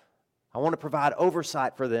up. I want to provide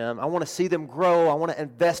oversight for them. I want to see them grow. I want to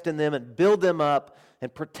invest in them and build them up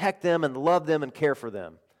and protect them and love them and care for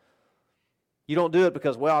them. You don't do it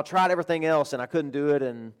because, well, I tried everything else and I couldn't do it.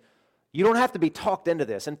 And you don't have to be talked into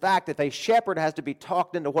this. In fact, if a shepherd has to be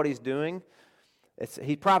talked into what he's doing,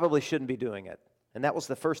 he probably shouldn't be doing it. And that was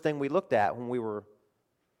the first thing we looked at when we were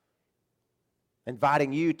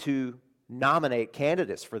inviting you to nominate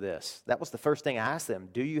candidates for this. That was the first thing I asked them.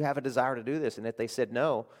 Do you have a desire to do this? And if they said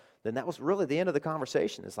no, then that was really the end of the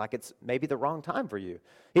conversation. It's like it's maybe the wrong time for you.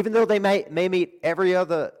 Even though they may meet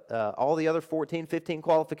all the other 14, 15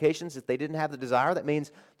 qualifications, if they didn't have the desire, that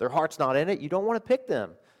means their heart's not in it. You don't want to pick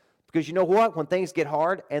them. Because you know what? When things get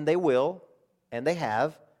hard, and they will, and they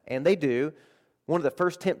have, and they do, one of the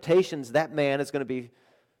first temptations that man is going to be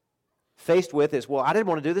faced with is, well, I didn't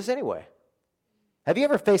want to do this anyway. Have you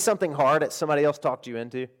ever faced something hard that somebody else talked you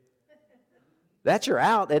into? That's your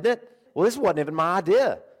out, isn't it? Well, this wasn't even my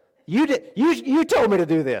idea. You told me to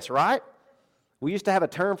do this, right? We used to have a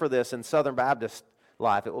term for this in Southern Baptist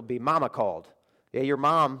life. It would be mama called. Yeah, your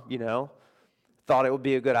mom, thought it would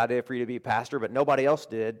be a good idea for you to be a pastor, but nobody else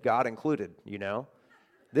did, God included,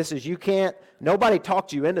 This is, nobody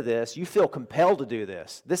talked you into this. You feel compelled to do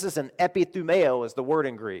this. This is an epithumeo is the word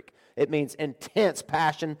in Greek. It means intense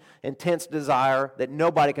passion, intense desire that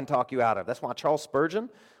nobody can talk you out of. That's why Charles Spurgeon,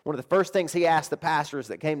 one of the first things he asked the pastors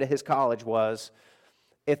that came to his college was,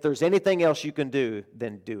 if there's anything else you can do,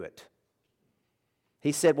 then do it.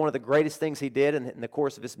 He said one of the greatest things he did in the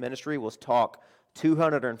course of his ministry was talk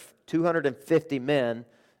 250 men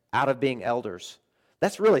out of being elders.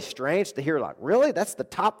 That's really strange to hear, like, really? That's the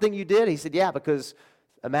top thing you did? He said, yeah, because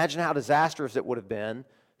imagine how disastrous it would have been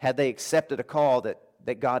had they accepted a call that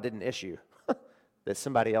God didn't issue, that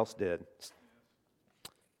somebody else did.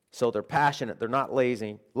 So they're passionate. They're not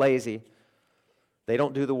lazy. They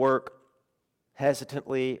don't do the work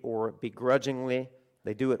hesitantly or begrudgingly.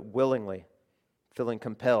 They do it willingly. feeling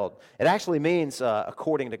compelled. It actually means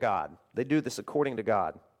according to God. They do this according to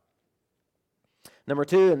God. Number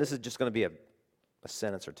 2, and this is just going to be a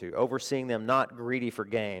sentence or two, overseeing them not greedy for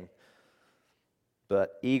gain,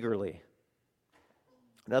 but eagerly.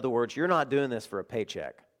 In other words, you're not doing this for a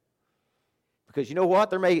paycheck. Because you know what?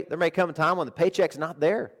 There may come a time when the paycheck's not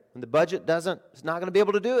there, when the budget it's not going to be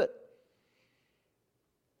able to do it.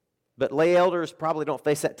 But lay elders probably don't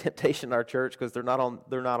face that temptation in our church because they're not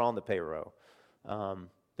on the payroll.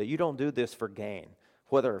 That you don't do this for gain,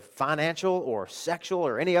 whether financial or sexual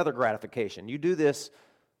or any other gratification. You do this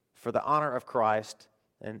for the honor of Christ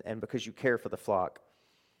and because you care for the flock.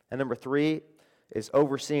 And number 3 is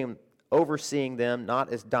overseeing them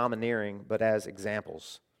not as domineering, but as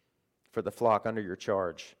examples for the flock under your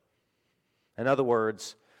charge. In other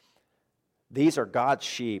words, these are God's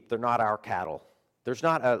sheep. They're not our cattle. There is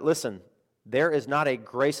not a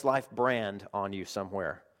GraceLife brand on you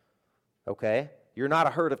somewhere. Okay? You're not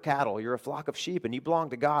a herd of cattle. You're a flock of sheep, and you belong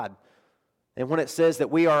to God. And when it says that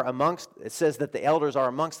it says that the elders are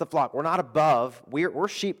amongst the flock. We're not above. We're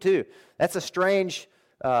sheep too. That's a strange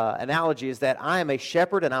analogy, is that I am a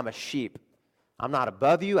shepherd and I'm a sheep. I'm not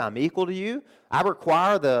above you. I'm equal to you. I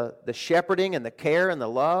require the shepherding and the care and the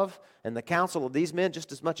love and the counsel of these men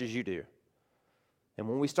just as much as you do. And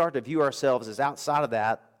when we start to view ourselves as outside of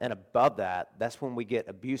that and above that, that's when we get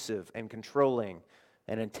abusive and controlling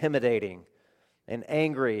and intimidating and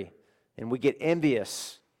angry, and we get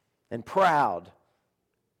envious and proud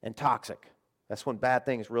and toxic. That's when bad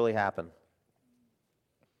things really happen.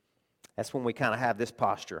 That's when we kind of have this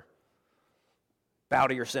posture. Bow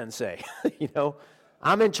to your sensei.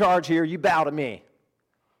 I'm in charge here, you bow to me.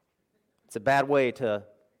 It's a bad way to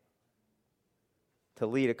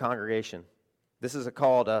lead a congregation. This is a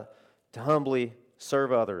call to humbly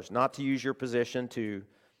serve others, not to use your position to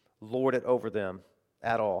lord it over them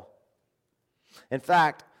at all. In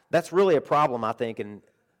fact, that's really a problem, I think,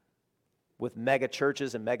 with mega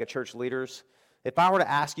churches and mega church leaders. If I were to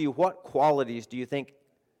ask you, what qualities do you think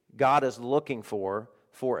God is looking for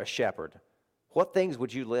a shepherd? What things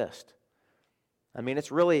would you list? I mean, it's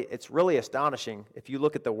really astonishing. If you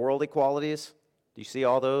look at the worldly qualities, do you see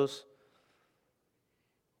all those?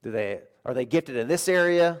 Are they gifted in this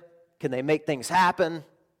area? Can they make things happen?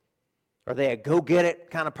 Are they a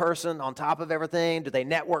go-get-it kind of person on top of everything? Do they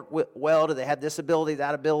network well? Do they have this ability,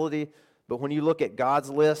 that ability? But when you look at God's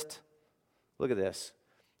list, look at this.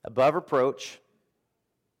 Above reproach.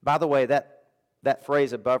 By the way, that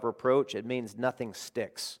phrase above reproach, it means nothing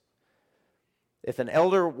sticks. If an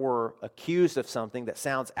elder were accused of something that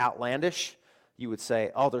sounds outlandish, you would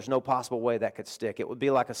say, oh, there's no possible way that could stick. It would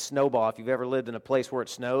be like a snowball. If you've ever lived in a place where it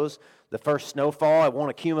snows, the first snowfall, it won't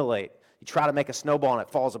accumulate. You try to make a snowball and it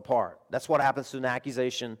falls apart. That's what happens to an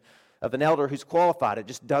accusation of an elder who's qualified. It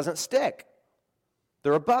just doesn't stick.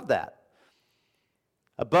 They're above that.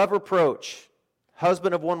 Above reproach,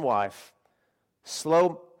 husband of one wife,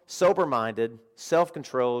 sober-minded,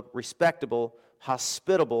 self-controlled, respectable,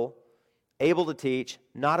 hospitable, able to teach,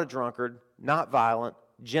 not a drunkard, not violent,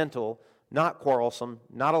 gentle, not quarrelsome,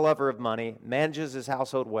 not a lover of money, manages his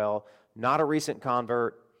household well, not a recent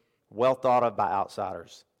convert, well thought of by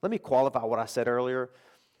outsiders. Let me qualify what I said earlier.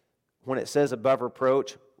 When it says above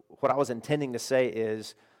reproach, what I was intending to say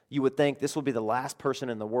is you would think this would be the last person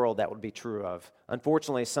in the world that would be true of.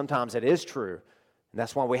 Unfortunately, sometimes it is true. And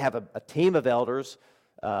that's why we have a team of elders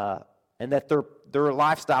and that their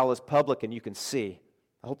lifestyle is public and you can see.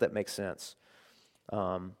 I hope that makes sense.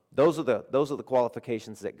 Those are the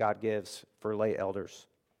qualifications that God gives for lay elders.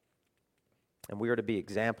 And we are to be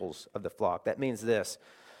examples of the flock. That means this.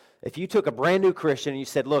 If you took a brand new Christian and you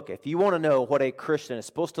said, look, if you want to know what a Christian is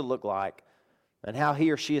supposed to look like and how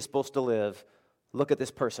he or she is supposed to live, look at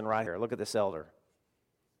this person right here. Look at this elder.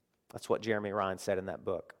 That's what Jeremy Ryan said in that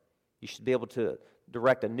book. You should be able to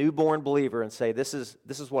direct a newborn believer and say, this is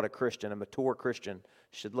what a Christian, a mature Christian,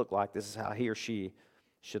 should look like. This is how he or she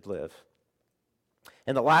should live.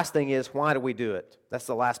 And the last thing is, why do we do it? That's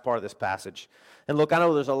the last part of this passage. And look, I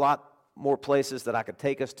know there's a lot more places that I could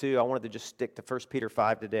take us to. I wanted to just stick to 1 Peter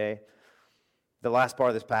 5 today. The last part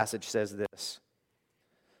of this passage says this.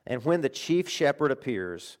 And when the chief shepherd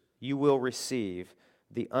appears, you will receive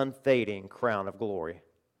the unfading crown of glory.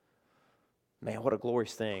 Man, what a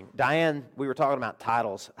glorious thing. Diane, we were talking about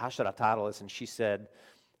titles. How should I title this? And she said,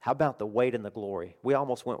 how about the weight and the glory? We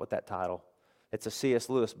almost went with that title. It's a C.S.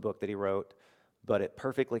 Lewis book that he wrote, but it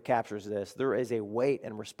perfectly captures this. There is a weight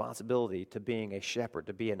and responsibility to being a shepherd,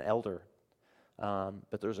 to be an elder.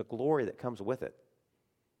 But there's a glory that comes with it.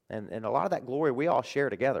 And a lot of that glory we all share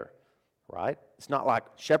together, right? It's not like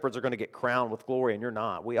shepherds are going to get crowned with glory and you're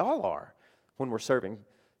not. We all are when we're serving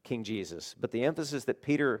King Jesus. But the emphasis that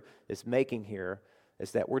Peter is making here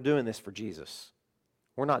is that we're doing this for Jesus.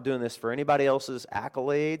 We're not doing this for anybody else's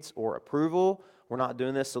accolades or approval. We're not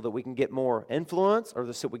doing this so that we can get more influence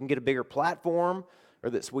or so we can get a bigger platform or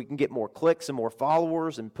that so we can get more clicks and more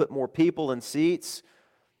followers and put more people in seats.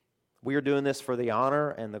 We are doing this for the honor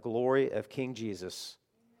and the glory of King Jesus.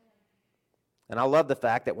 And I love the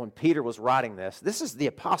fact that when Peter was writing this is the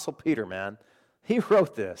Apostle Peter, man. He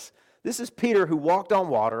wrote this. This is Peter who walked on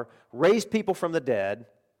water, raised people from the dead,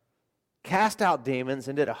 cast out demons,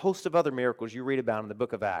 and did a host of other miracles you read about in the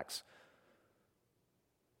book of Acts.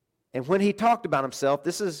 And when he talked about himself,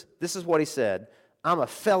 this is what he said. I'm a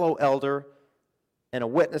fellow elder and a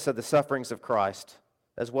witness of the sufferings of Christ,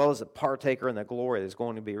 as well as a partaker in the glory that is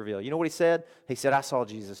going to be revealed. You know what he said? He said, I saw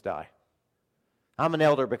Jesus die. I'm an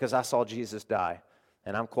elder because I saw Jesus die,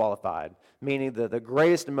 and I'm qualified. Meaning the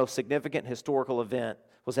greatest and most significant historical event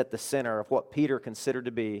was at the center of what Peter considered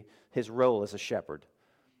to be his role as a shepherd.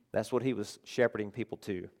 That's what he was shepherding people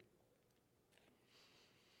to.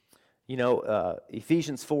 You know,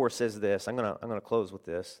 Ephesians 4 says this. I'm gonna close with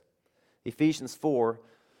this. Ephesians 4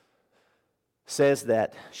 says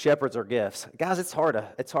that shepherds are gifts. Guys, it's hard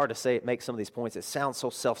to say it, make some of these points. It sounds so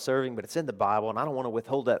self-serving, but it's in the Bible, and I don't want to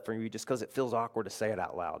withhold that from you just because it feels awkward to say it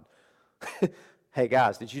out loud. Hey,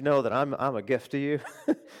 guys, did you know that I'm a gift to you?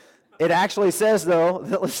 It actually says, though,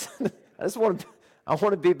 that, listen, I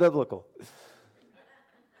want to be biblical.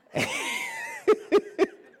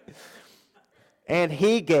 And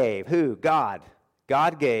he gave, who? God.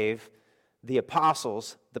 God gave the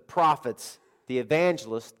apostles, the prophets, the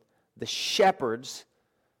evangelists, the shepherds,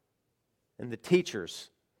 and the teachers.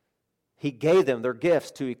 He gave them their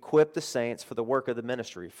gifts to equip the saints for the work of the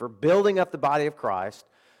ministry, for building up the body of Christ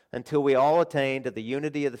until we all attain to the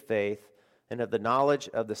unity of the faith and of the knowledge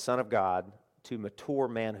of the Son of God, to mature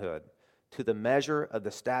manhood, to the measure of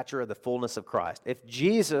the stature of the fullness of Christ. If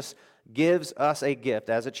Jesus gives us a gift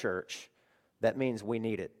as a church, that means we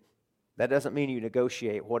need it. That doesn't mean you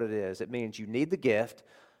negotiate what it is. It means you need the gift.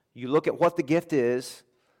 You look at what the gift is,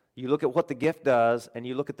 you look at what the gift does, and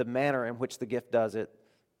you look at the manner in which the gift does it,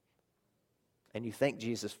 and you thank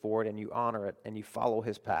Jesus for it, and you honor it, and you follow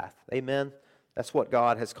his path. Amen? That's what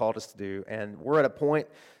God has called us to do. And we're at a point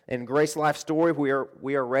in GraceLife's story, we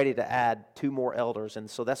are ready to add 2 more elders, and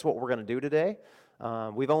so that's what we're going to do today.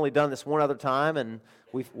 We've only done this one other time, and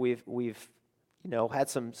we've had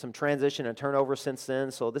some transition and turnover since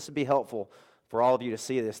then, so this would be helpful for all of you to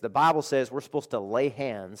see this. The Bible says we're supposed to lay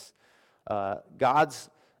hands. God's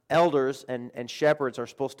elders and shepherds are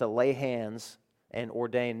supposed to lay hands and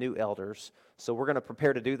ordain new elders. So we're going to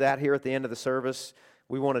prepare to do that here at the end of the service.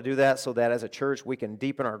 We want to do that so that as a church we can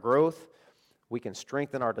deepen our growth, we can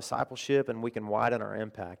strengthen our discipleship, and we can widen our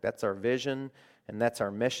impact. That's our vision, and that's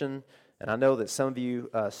our mission. And I know that some of you,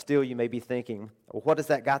 you may be thinking, well, what does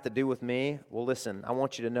that got to do with me? Well, listen, I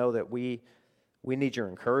want you to know that we need your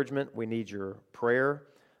encouragement. We need your prayer.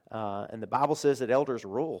 And the Bible says that elders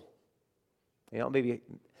rule. You know, maybe it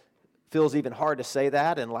feels even hard to say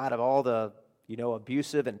that in light of all the,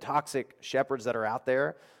 abusive and toxic shepherds that are out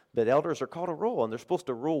there. But elders are called to rule, and they're supposed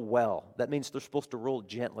to rule well. That means they're supposed to rule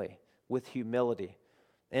gently, with humility,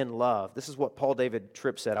 and love. This is what Paul David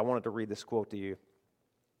Tripp said. I wanted to read this quote to you.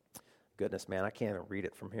 Goodness, man, I can't even read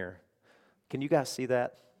it from here. Can you guys see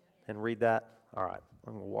that and read that? All right,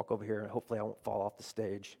 I'm going to walk over here, and hopefully I won't fall off the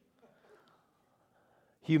stage.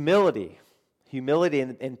 Humility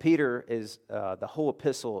in Peter is, the whole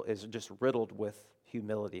epistle is just riddled with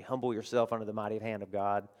humility. Humble yourself under the mighty hand of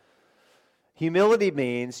God. Humility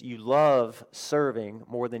means you love serving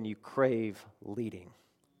more than you crave leading.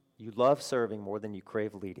 You love serving more than you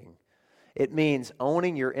crave leading. It means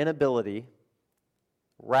owning your inability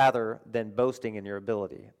rather than boasting in your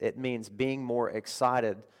ability. It means being more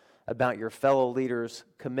excited about your fellow leaders'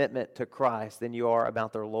 commitment to Christ than you are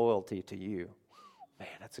about their loyalty to you. Man,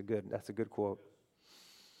 that's a good quote.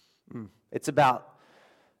 It's about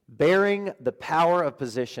bearing the power of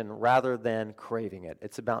position rather than craving it.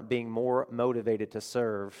 It's about being more motivated to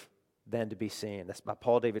serve than to be seen. That's by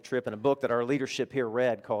Paul David Tripp in a book that our leadership here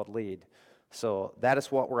read called Lead. So that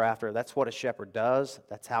is what we're after. That's what a shepherd does.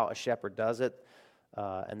 That's how a shepherd does it.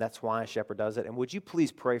 And that's why a shepherd does it. And would you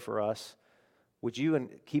please pray for us? Would you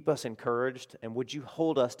keep us encouraged? And would you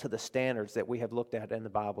hold us to the standards that we have looked at in the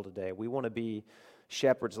Bible today? We want to be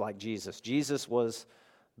shepherds like Jesus. Jesus was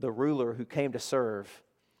the ruler who came to serve,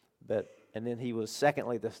 and then he was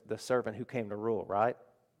secondly the servant who came to rule, right?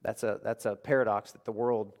 That's a paradox that the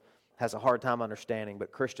world has a hard time understanding,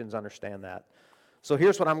 but Christians understand that. So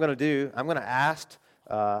here's what I'm going to do. I'm going to ask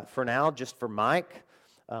for now just for Mike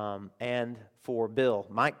and for Bill.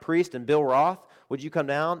 Mike Priest and Bill Roth, would you come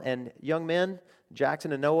down? And young men,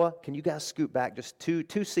 Jackson and Noah, can you guys scoot back just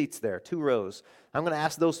two seats there, 2 rows? I'm going to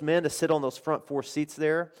ask those men to sit on those front 4 seats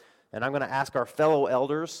there, and I'm going to ask our fellow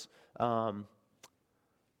elders,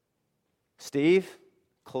 Steve,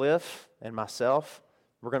 Cliff, and myself,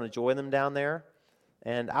 we're going to join them down there.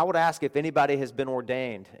 And I would ask if anybody has been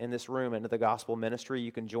ordained in this room into the gospel ministry,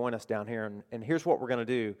 you can join us down here. And here's what we're going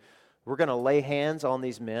to do. We're going to lay hands on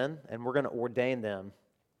these men, and we're going to ordain them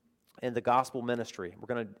in the gospel ministry. We're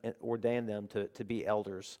going to ordain them to be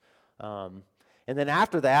elders. And then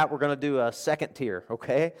after that, we're going to do a second tier,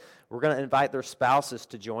 okay? We're going to invite their spouses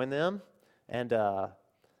to join them. And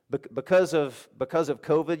because of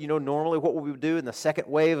COVID, normally what we would do in the second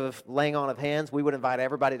wave of laying on of hands, we would invite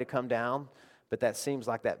everybody to come down. But that seems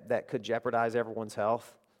like that could jeopardize everyone's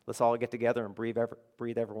health. Let's all get together and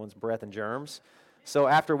breathe everyone's breath and germs. So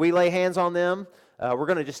after we lay hands on them, we're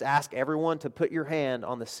going to just ask everyone to put your hand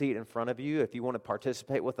on the seat in front of you if you want to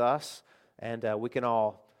participate with us. And we can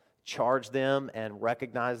all charge them and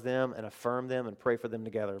recognize them and affirm them and pray for them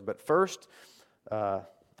together. But first,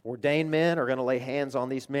 ordained men are going to lay hands on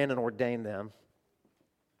these men and ordain them.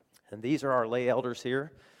 And these are our lay elders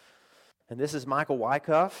here. And this is Michael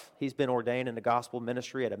Wyckoff. He's been ordained in the gospel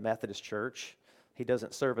ministry at a Methodist church. He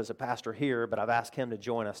doesn't serve as a pastor here, but I've asked him to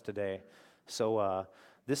join us today. So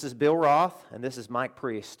this is Bill Roth, and this is Mike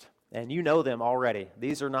Priest. And you know them already.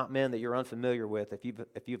 These are not men that you're unfamiliar with if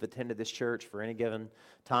you've attended this church for any given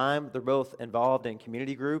time. They're both involved in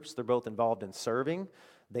community groups. They're both involved in serving.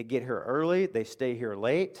 They get here early. They stay here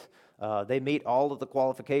late. They meet all of the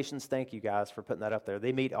qualifications. Thank you guys for putting that up there.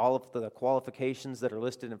 They meet all of the qualifications that are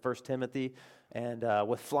listed in 1 Timothy. And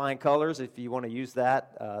with flying colors, if you want to use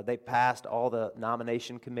that, they passed all the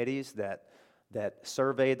nomination committees that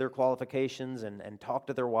surveyed their qualifications and talked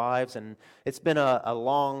to their wives. And it's been a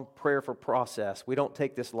long prayerful process. We don't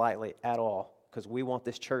take this lightly at all because we want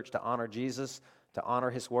this church to honor Jesus, to honor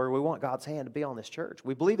His Word. We want God's hand to be on this church.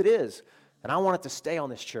 We believe it is. And I want it to stay on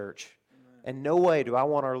this church. In no way do I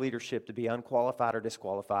want our leadership to be unqualified or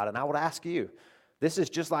disqualified. And I would ask you, this is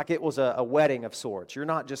just like it was a wedding of sorts. You're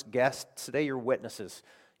not just guests today, you're witnesses.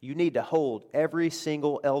 You need to hold every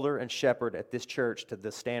single elder and shepherd at this church to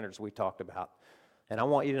the standards we talked about. And I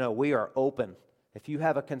want you to know we are open. If you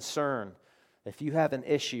have a concern, if you have an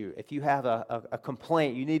issue, if you have a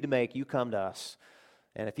complaint you need to make, you come to us.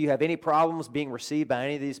 And if you have any problems being received by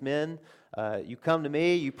any of these men, you come to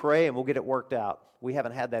me, you pray, and we'll get it worked out. We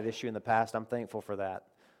haven't had that issue in the past. I'm thankful for that.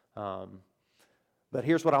 But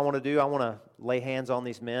here's what I want to do. I want to lay hands on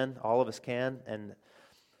these men. All of us can. And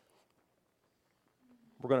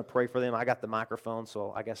we're going to pray for them. I got the microphone,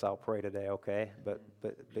 so I guess I'll pray today, okay? But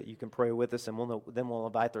you can pray with us, and then we'll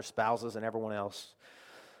invite their spouses and everyone else.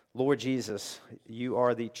 Lord Jesus, you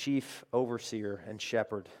are the chief overseer and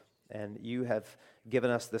shepherd, and you have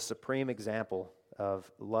given us the supreme example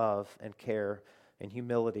of love and care and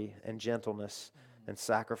humility and gentleness and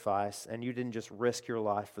sacrifice. And you didn't just risk your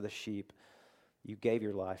life for the sheep. You gave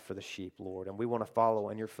your life for the sheep, Lord. And we want to follow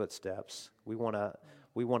in your footsteps. We want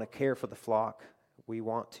to care for the flock. We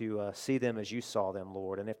want to see them as you saw them,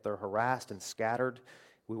 Lord. And if they're harassed and scattered,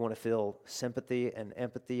 we want to feel sympathy and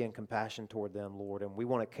empathy and compassion toward them, Lord. And we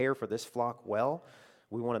want to care for this flock well.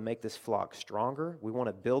 We want to make this flock stronger. We want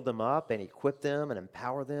to build them up and equip them and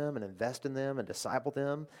empower them and invest in them and disciple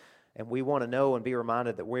them. And we want to know and be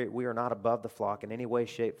reminded that we are not above the flock in any way,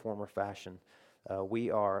 shape, form, or fashion.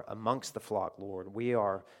 We are amongst the flock, Lord. We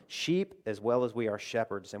are sheep as well as we are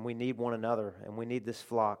shepherds, and we need one another, and we need this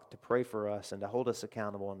flock to pray for us and to hold us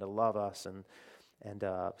accountable and to love us. And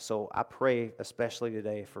so I pray especially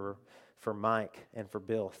today for Mike and for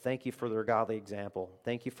Bill. Thank you for their godly example.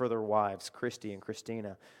 Thank you for their wives, Christy and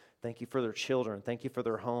Christina. Thank you for their children. Thank you for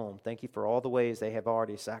their home. Thank you for all the ways they have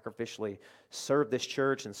already sacrificially served this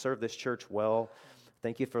church and served this church well.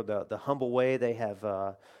 Thank you for the humble way they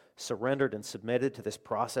have surrendered and submitted to this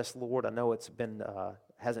process, Lord. I know it's been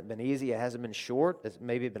hasn't been easy. It hasn't been short. It's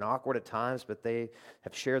maybe been awkward at times, but they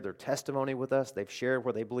have shared their testimony with us. They've shared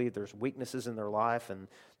where they believe there's weaknesses in their life, and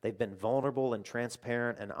they've been vulnerable and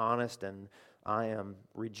transparent and honest, and I am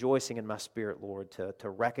rejoicing in my spirit, Lord, to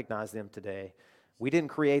recognize them today. We didn't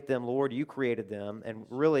create them, Lord. You created them, and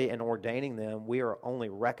really in ordaining them, we are only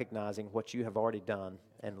recognizing what you have already done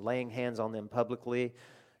and laying hands on them publicly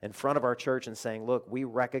in front of our church and saying, look, we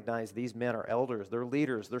recognize these men are elders, they're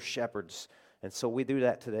leaders, they're shepherds. And so we do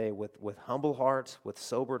that today with humble hearts, with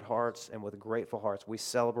sobered hearts, and with grateful hearts. We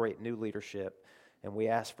celebrate new leadership, and we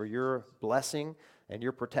ask for your blessing and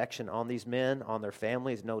your protection on these men, on their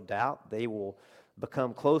families. No doubt they will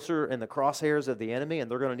become closer in the crosshairs of the enemy,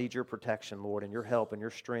 and they're going to need your protection, Lord, and your help and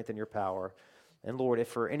your strength and your power. And Lord, if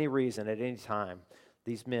for any reason at any time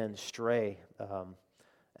these men stray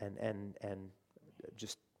and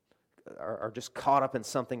just are just caught up in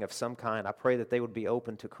something of some kind, I pray that they would be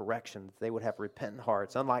open to correction, that they would have repentant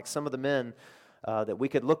hearts, unlike some of the men that we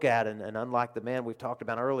could look at, and unlike the man we've talked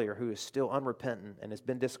about earlier who is still unrepentant and has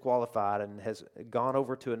been disqualified and has gone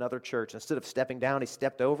over to another church. Instead of stepping down, he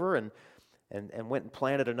stepped over and went and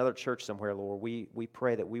planted another church somewhere, Lord. We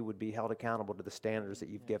pray that we would be held accountable to the standards that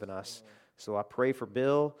you've given us. So I pray for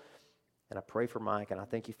Bill, and I pray for Mike, and I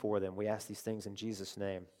thank you for them. We ask these things in Jesus'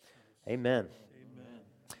 name. Amen.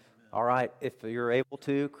 All right, if you're able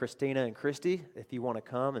to, Christina and Christy, if you want to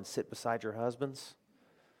come and sit beside your husbands.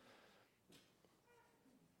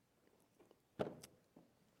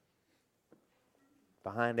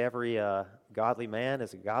 Behind every godly man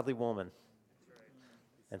is a godly woman.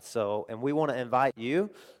 And we want to invite you.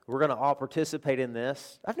 We're going to all participate in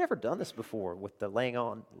this. I've never done this before with the laying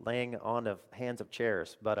on of hands of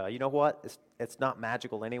chairs. But you know what? It's not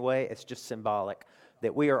magical anyway. It's just symbolic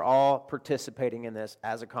that we are all participating in this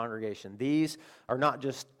as a congregation. These are not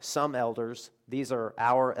just some elders. These are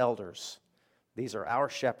our elders. These are our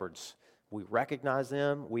shepherds. We recognize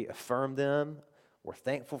them. We affirm them. We're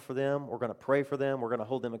thankful for them. We're going to pray for them. We're going to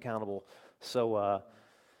hold them accountable. So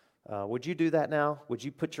would you do that now? Would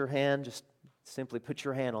you put your hand, just simply put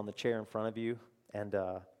your hand on the chair in front of you and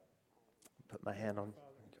put my hand on.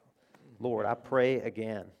 Lord, I pray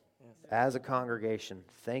again, as a congregation,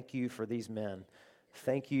 thank you for these men.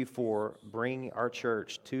 Thank you for bringing our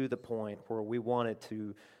church to the point where we wanted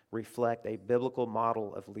to reflect a biblical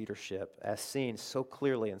model of leadership as seen so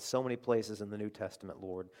clearly in so many places in the New Testament,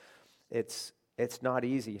 Lord. It's not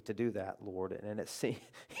easy to do that, Lord, and it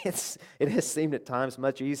has seemed at times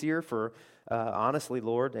much easier for, honestly,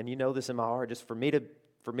 Lord, and you know this in my heart, just for me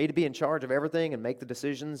to be in charge of everything and make the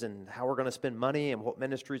decisions and how we're going to spend money and what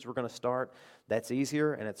ministries we're going to start. That's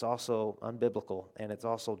easier, and it's also unbiblical, and it's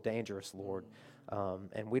also dangerous, Lord.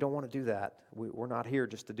 And we don't want to do that. We're not here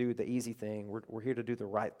just to do the easy thing. We're here to do the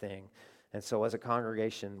right thing. And so as a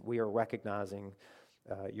congregation, we are recognizing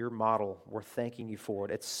your model. We're thanking you for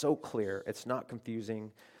it. It's so clear. It's not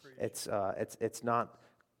confusing. It's not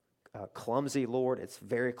clumsy, Lord. It's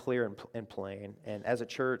very clear and plain. And as a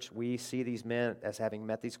church, we see these men as having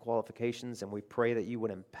met these qualifications, and we pray that you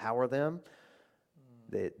would empower them,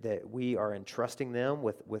 that we are entrusting them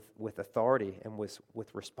with authority and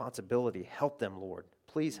with responsibility. Help them, Lord.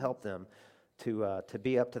 Please help them to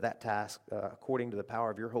be up to that task according to the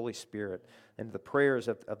power of your Holy Spirit and the prayers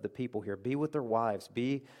of the people here. Be with their wives.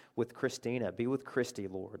 Be with Christina. Be with Christy,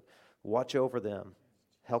 Lord. Watch over them.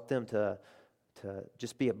 Help them to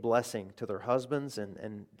just be a blessing to their husbands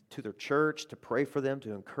and to their church, to pray for them,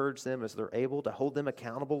 to encourage them as they're able, to hold them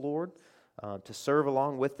accountable, Lord, to serve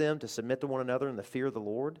along with them, to submit to one another in the fear of the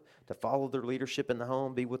Lord, to follow their leadership in the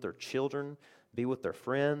home, be with their children, be with their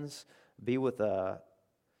friends, be with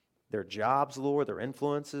their jobs, Lord, their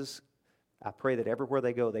influences. I pray that everywhere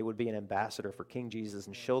they go, they would be an ambassador for King Jesus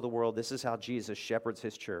and show the world this is how Jesus shepherds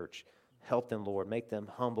his church. Help them, Lord. Make them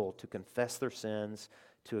humble to confess their sins,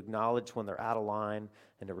 to acknowledge when they're out of line,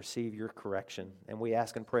 and to receive your correction. And we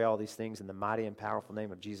ask and pray all these things in the mighty and powerful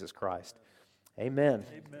name of Jesus Christ. Amen.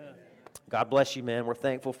 Amen. God bless you, man. We're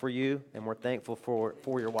thankful for you, and we're thankful for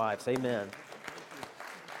your wives. Amen.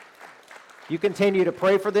 You continue to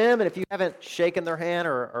pray for them, and if you haven't shaken their hand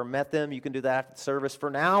or met them, you can do that after the service. For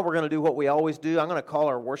now, we're going to do what we always do. I'm going to call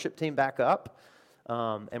our worship team back up,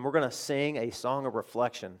 and we're going to sing a song of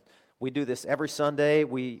reflection. We do this every Sunday.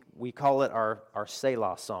 We call it our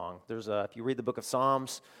Selah song. If you read the book of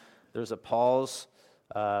Psalms, there's a pause.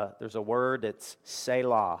 There's a word, it's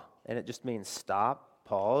Selah, and it just means stop,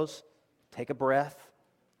 pause, take a breath,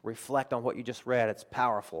 reflect on what you just read. It's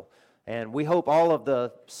powerful. And we hope all of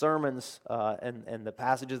the sermons and the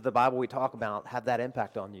passages of the Bible we talk about have that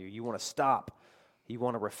impact on you. You want to stop. You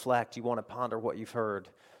want to reflect. You want to ponder what you've heard.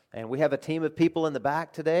 And we have a team of people in the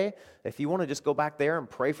back today. If you want to just go back there and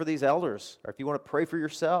pray for these elders, or if you want to pray for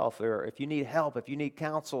yourself, or if you need help, if you need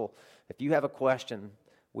counsel, if you have a question,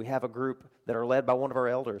 we have a group that are led by one of our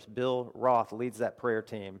elders. Bill Roth leads that prayer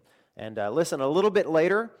team. And listen, a little bit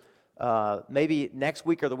later, maybe next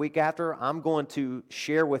week or the week after, I'm going to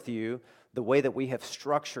share with you the way that we have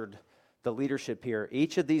structured the leadership here.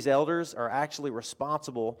 Each of these elders are actually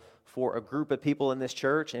responsible for a group of people in this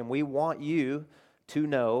church, and we want you to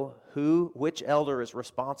know which elder is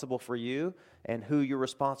responsible for you and who you're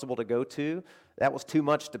responsible to go to. That was too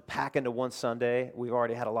much to pack into one Sunday. We've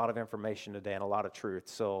already had a lot of information today and a lot of truth.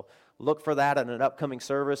 So look for that in an upcoming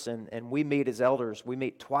service, and we meet as elders. We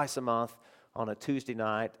meet twice a month on a Tuesday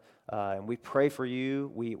night, and we pray for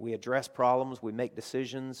you. We address problems. We make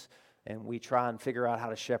decisions. and we try and figure out how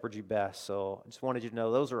to shepherd you best. So I just wanted you to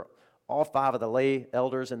know those are all 5 of the lay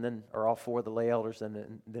elders, and then or all 4 of the lay elders,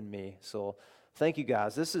 and then me. So thank you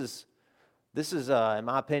guys. This is in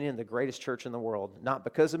my opinion, the greatest church in the world. Not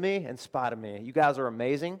because of me, in spite of me. You guys are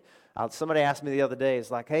amazing. Somebody asked me the other day,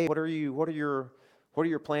 it's like, hey, what are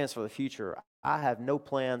your plans for the future? I have no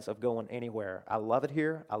plans of going anywhere. I love it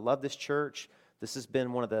here. I love this church. This has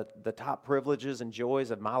been one of the top privileges and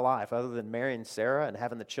joys of my life, other than marrying Sarah and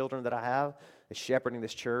having the children that I have, is shepherding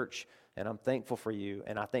this church. And I'm thankful for you.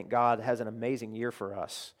 And I think God has an amazing year for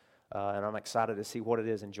us. And I'm excited to see what it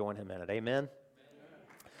is and join him in it. Amen?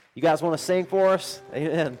 You guys want to sing for us?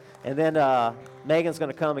 Amen. And then Megan's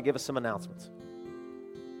going to come and give us some announcements.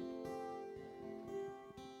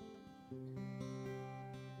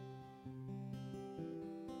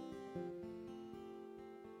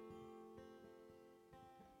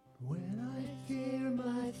 When I fear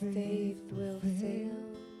my faith will fail,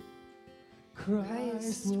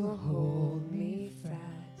 Christ will hold me fast.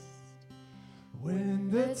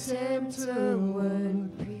 When the tempter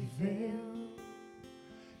would prevail,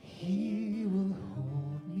 He will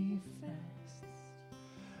hold me fast.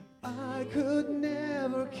 I could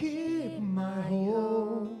never keep my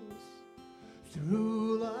hopes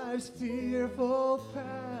through life's fearful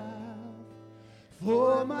path,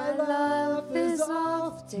 for my love is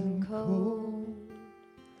often cold.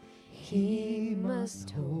 He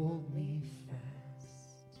must hold me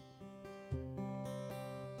fast.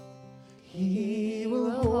 He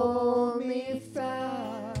will hold me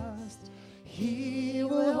fast. He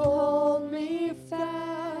will hold me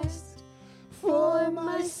fast, for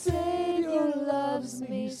my Savior loves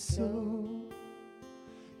me so.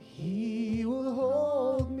 He will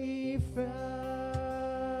hold me fast.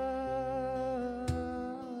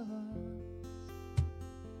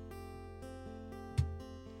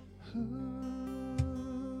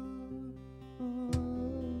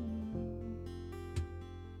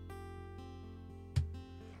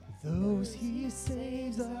 Those He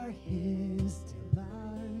saves are His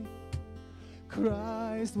delight.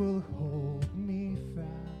 Christ will hold me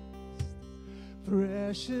fast,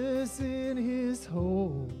 precious in His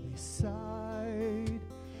holy sight.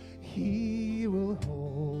 He will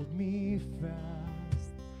hold me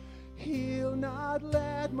fast. He'll not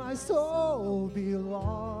let my soul be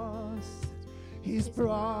lost. His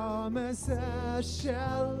promises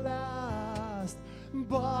shall last,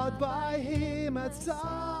 bought by Him at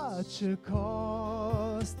such a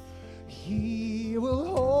cost. He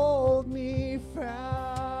will hold me fast.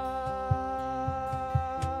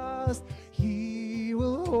 He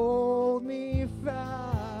will hold me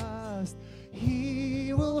fast.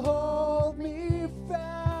 He will hold me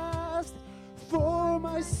fast, for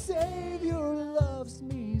my Savior loves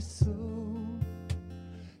me so.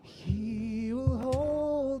 He will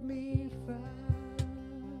hold me fast.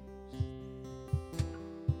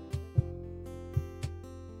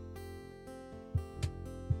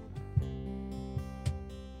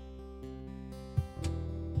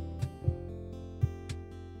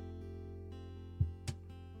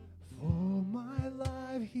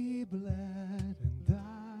 He bled and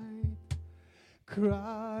died.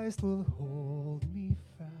 Christ will hold me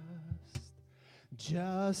fast.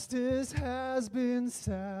 Justice has been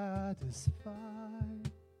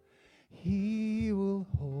satisfied. He will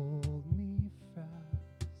hold me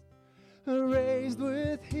fast. Raised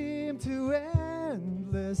with Him to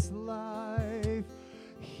endless life,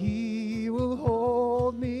 He will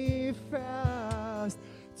hold me fast,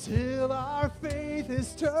 till our faith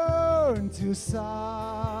is turned to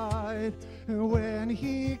sight, when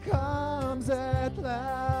He comes at last.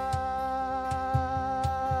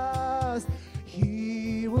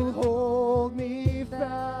 He will hold me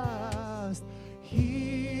fast.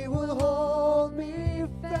 He will hold me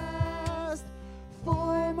fast,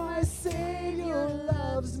 for my Savior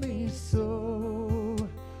loves me so.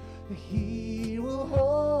 He will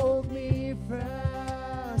hold me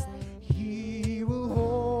fast. He will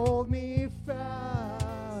hold me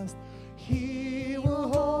fast. He will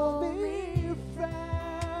hold me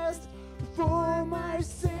fast, for my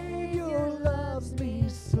Savior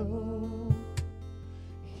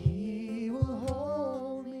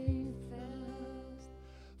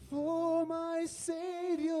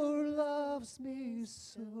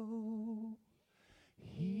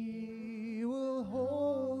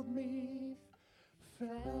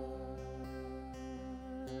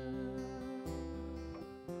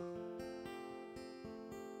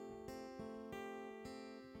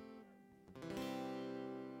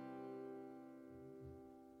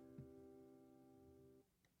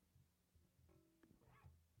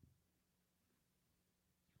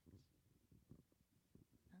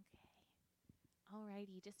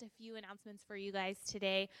Alrighty, just a few announcements for you guys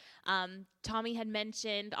today. Tommy had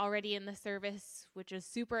mentioned already in the service, which is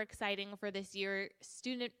super exciting for this year,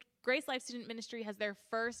 GraceLife Student Ministry has their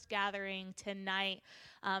first gathering tonight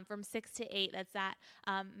from 6 to 8. That's at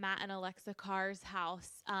Matt and Alexa Carr's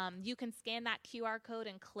house. You can scan that QR code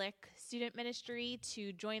and click Student Ministry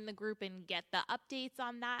to join the group and get the updates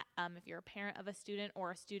on that if you're a parent of a student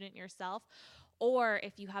or a student yourself. Or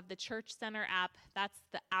if you have the Church Center app, that's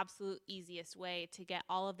the absolute easiest way to get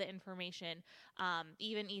all of the information,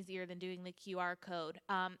 even easier than doing the QR code.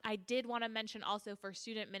 I did want to mention also for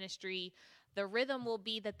student ministry, the rhythm will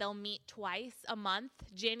be that they'll meet twice a month.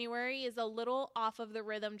 January is a little off of the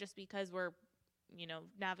rhythm just because we're,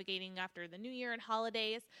 navigating after the New Year and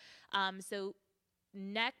holidays. So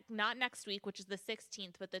not next week, which is the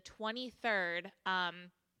 16th, but the 23rd,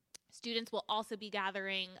 students will also be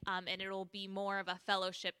gathering, and it'll be more of a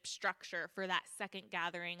fellowship structure for that second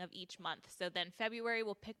gathering of each month. So then February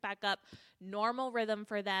will pick back up normal rhythm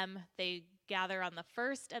for them. They gather on the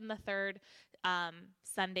first and the third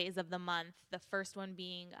Sundays of the month. The first one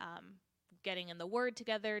being getting in the Word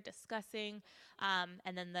together, discussing,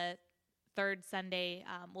 and then the third Sunday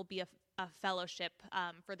will be a fellowship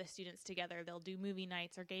for the students together. They'll do movie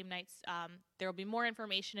nights or game nights. There will be more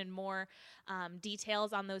information and more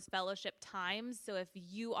details on those fellowship times. So if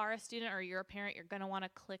you are a student or you're a parent, you're going to want to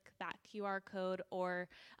click that QR code or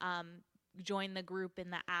join the group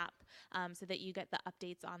in the app so that you get the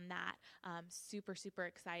updates on that. Super, super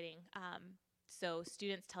exciting. So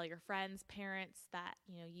students, tell your friends, parents that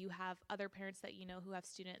you have other parents that who have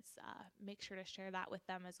students. Make sure to share that with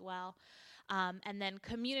them as well. And then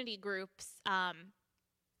community groups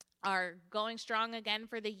are going strong again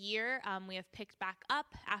for the year. We have picked back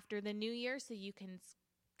up after the new year, so you can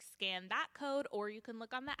scan that code or you can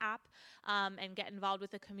look on the app and get involved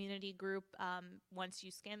with a community group. Once you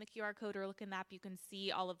scan the QR code or look in the app, you can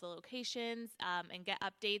see all of the locations and get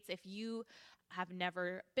updates. If you have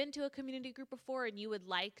never been to a community group before and you would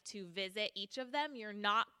like to visit each of them, you're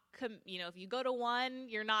not if you go to one,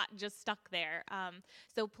 you're not just stuck there.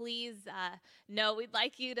 So please know we'd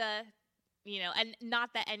like you to, and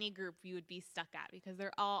not that any group you would be stuck at because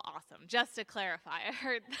they're all awesome. Just to clarify, I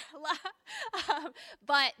heard that.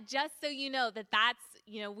 But just so you know that's,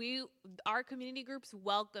 our community groups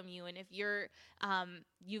welcome you. And if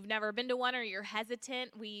you've never been to one or you're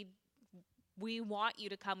hesitant, we want you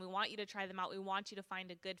to come. We want you to try them out. We want you to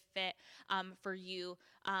find a good fit for you.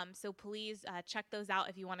 So please check those out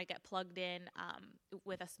if you want to get plugged in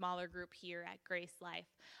with a smaller group here at GraceLife.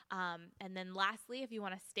 And then lastly, if you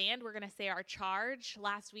want to stand, we're going to say our charge.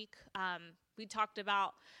 Last week, we talked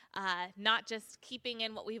about not just keeping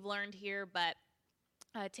in what we've learned here, but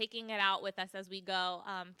taking it out with us as we go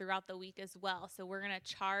throughout the week as well. So we're going to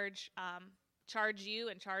charge you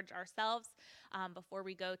and charge ourselves before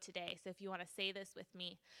we go today. So if you want to say this with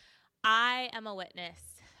me, I am a witness.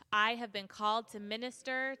 I have been called to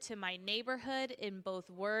minister to my neighborhood in both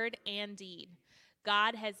word and deed.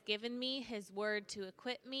 God has given me his word to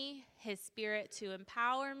equip me, his spirit to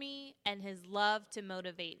empower me, and his love to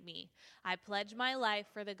motivate me. I pledge my life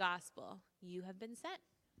for the gospel. You have been sent.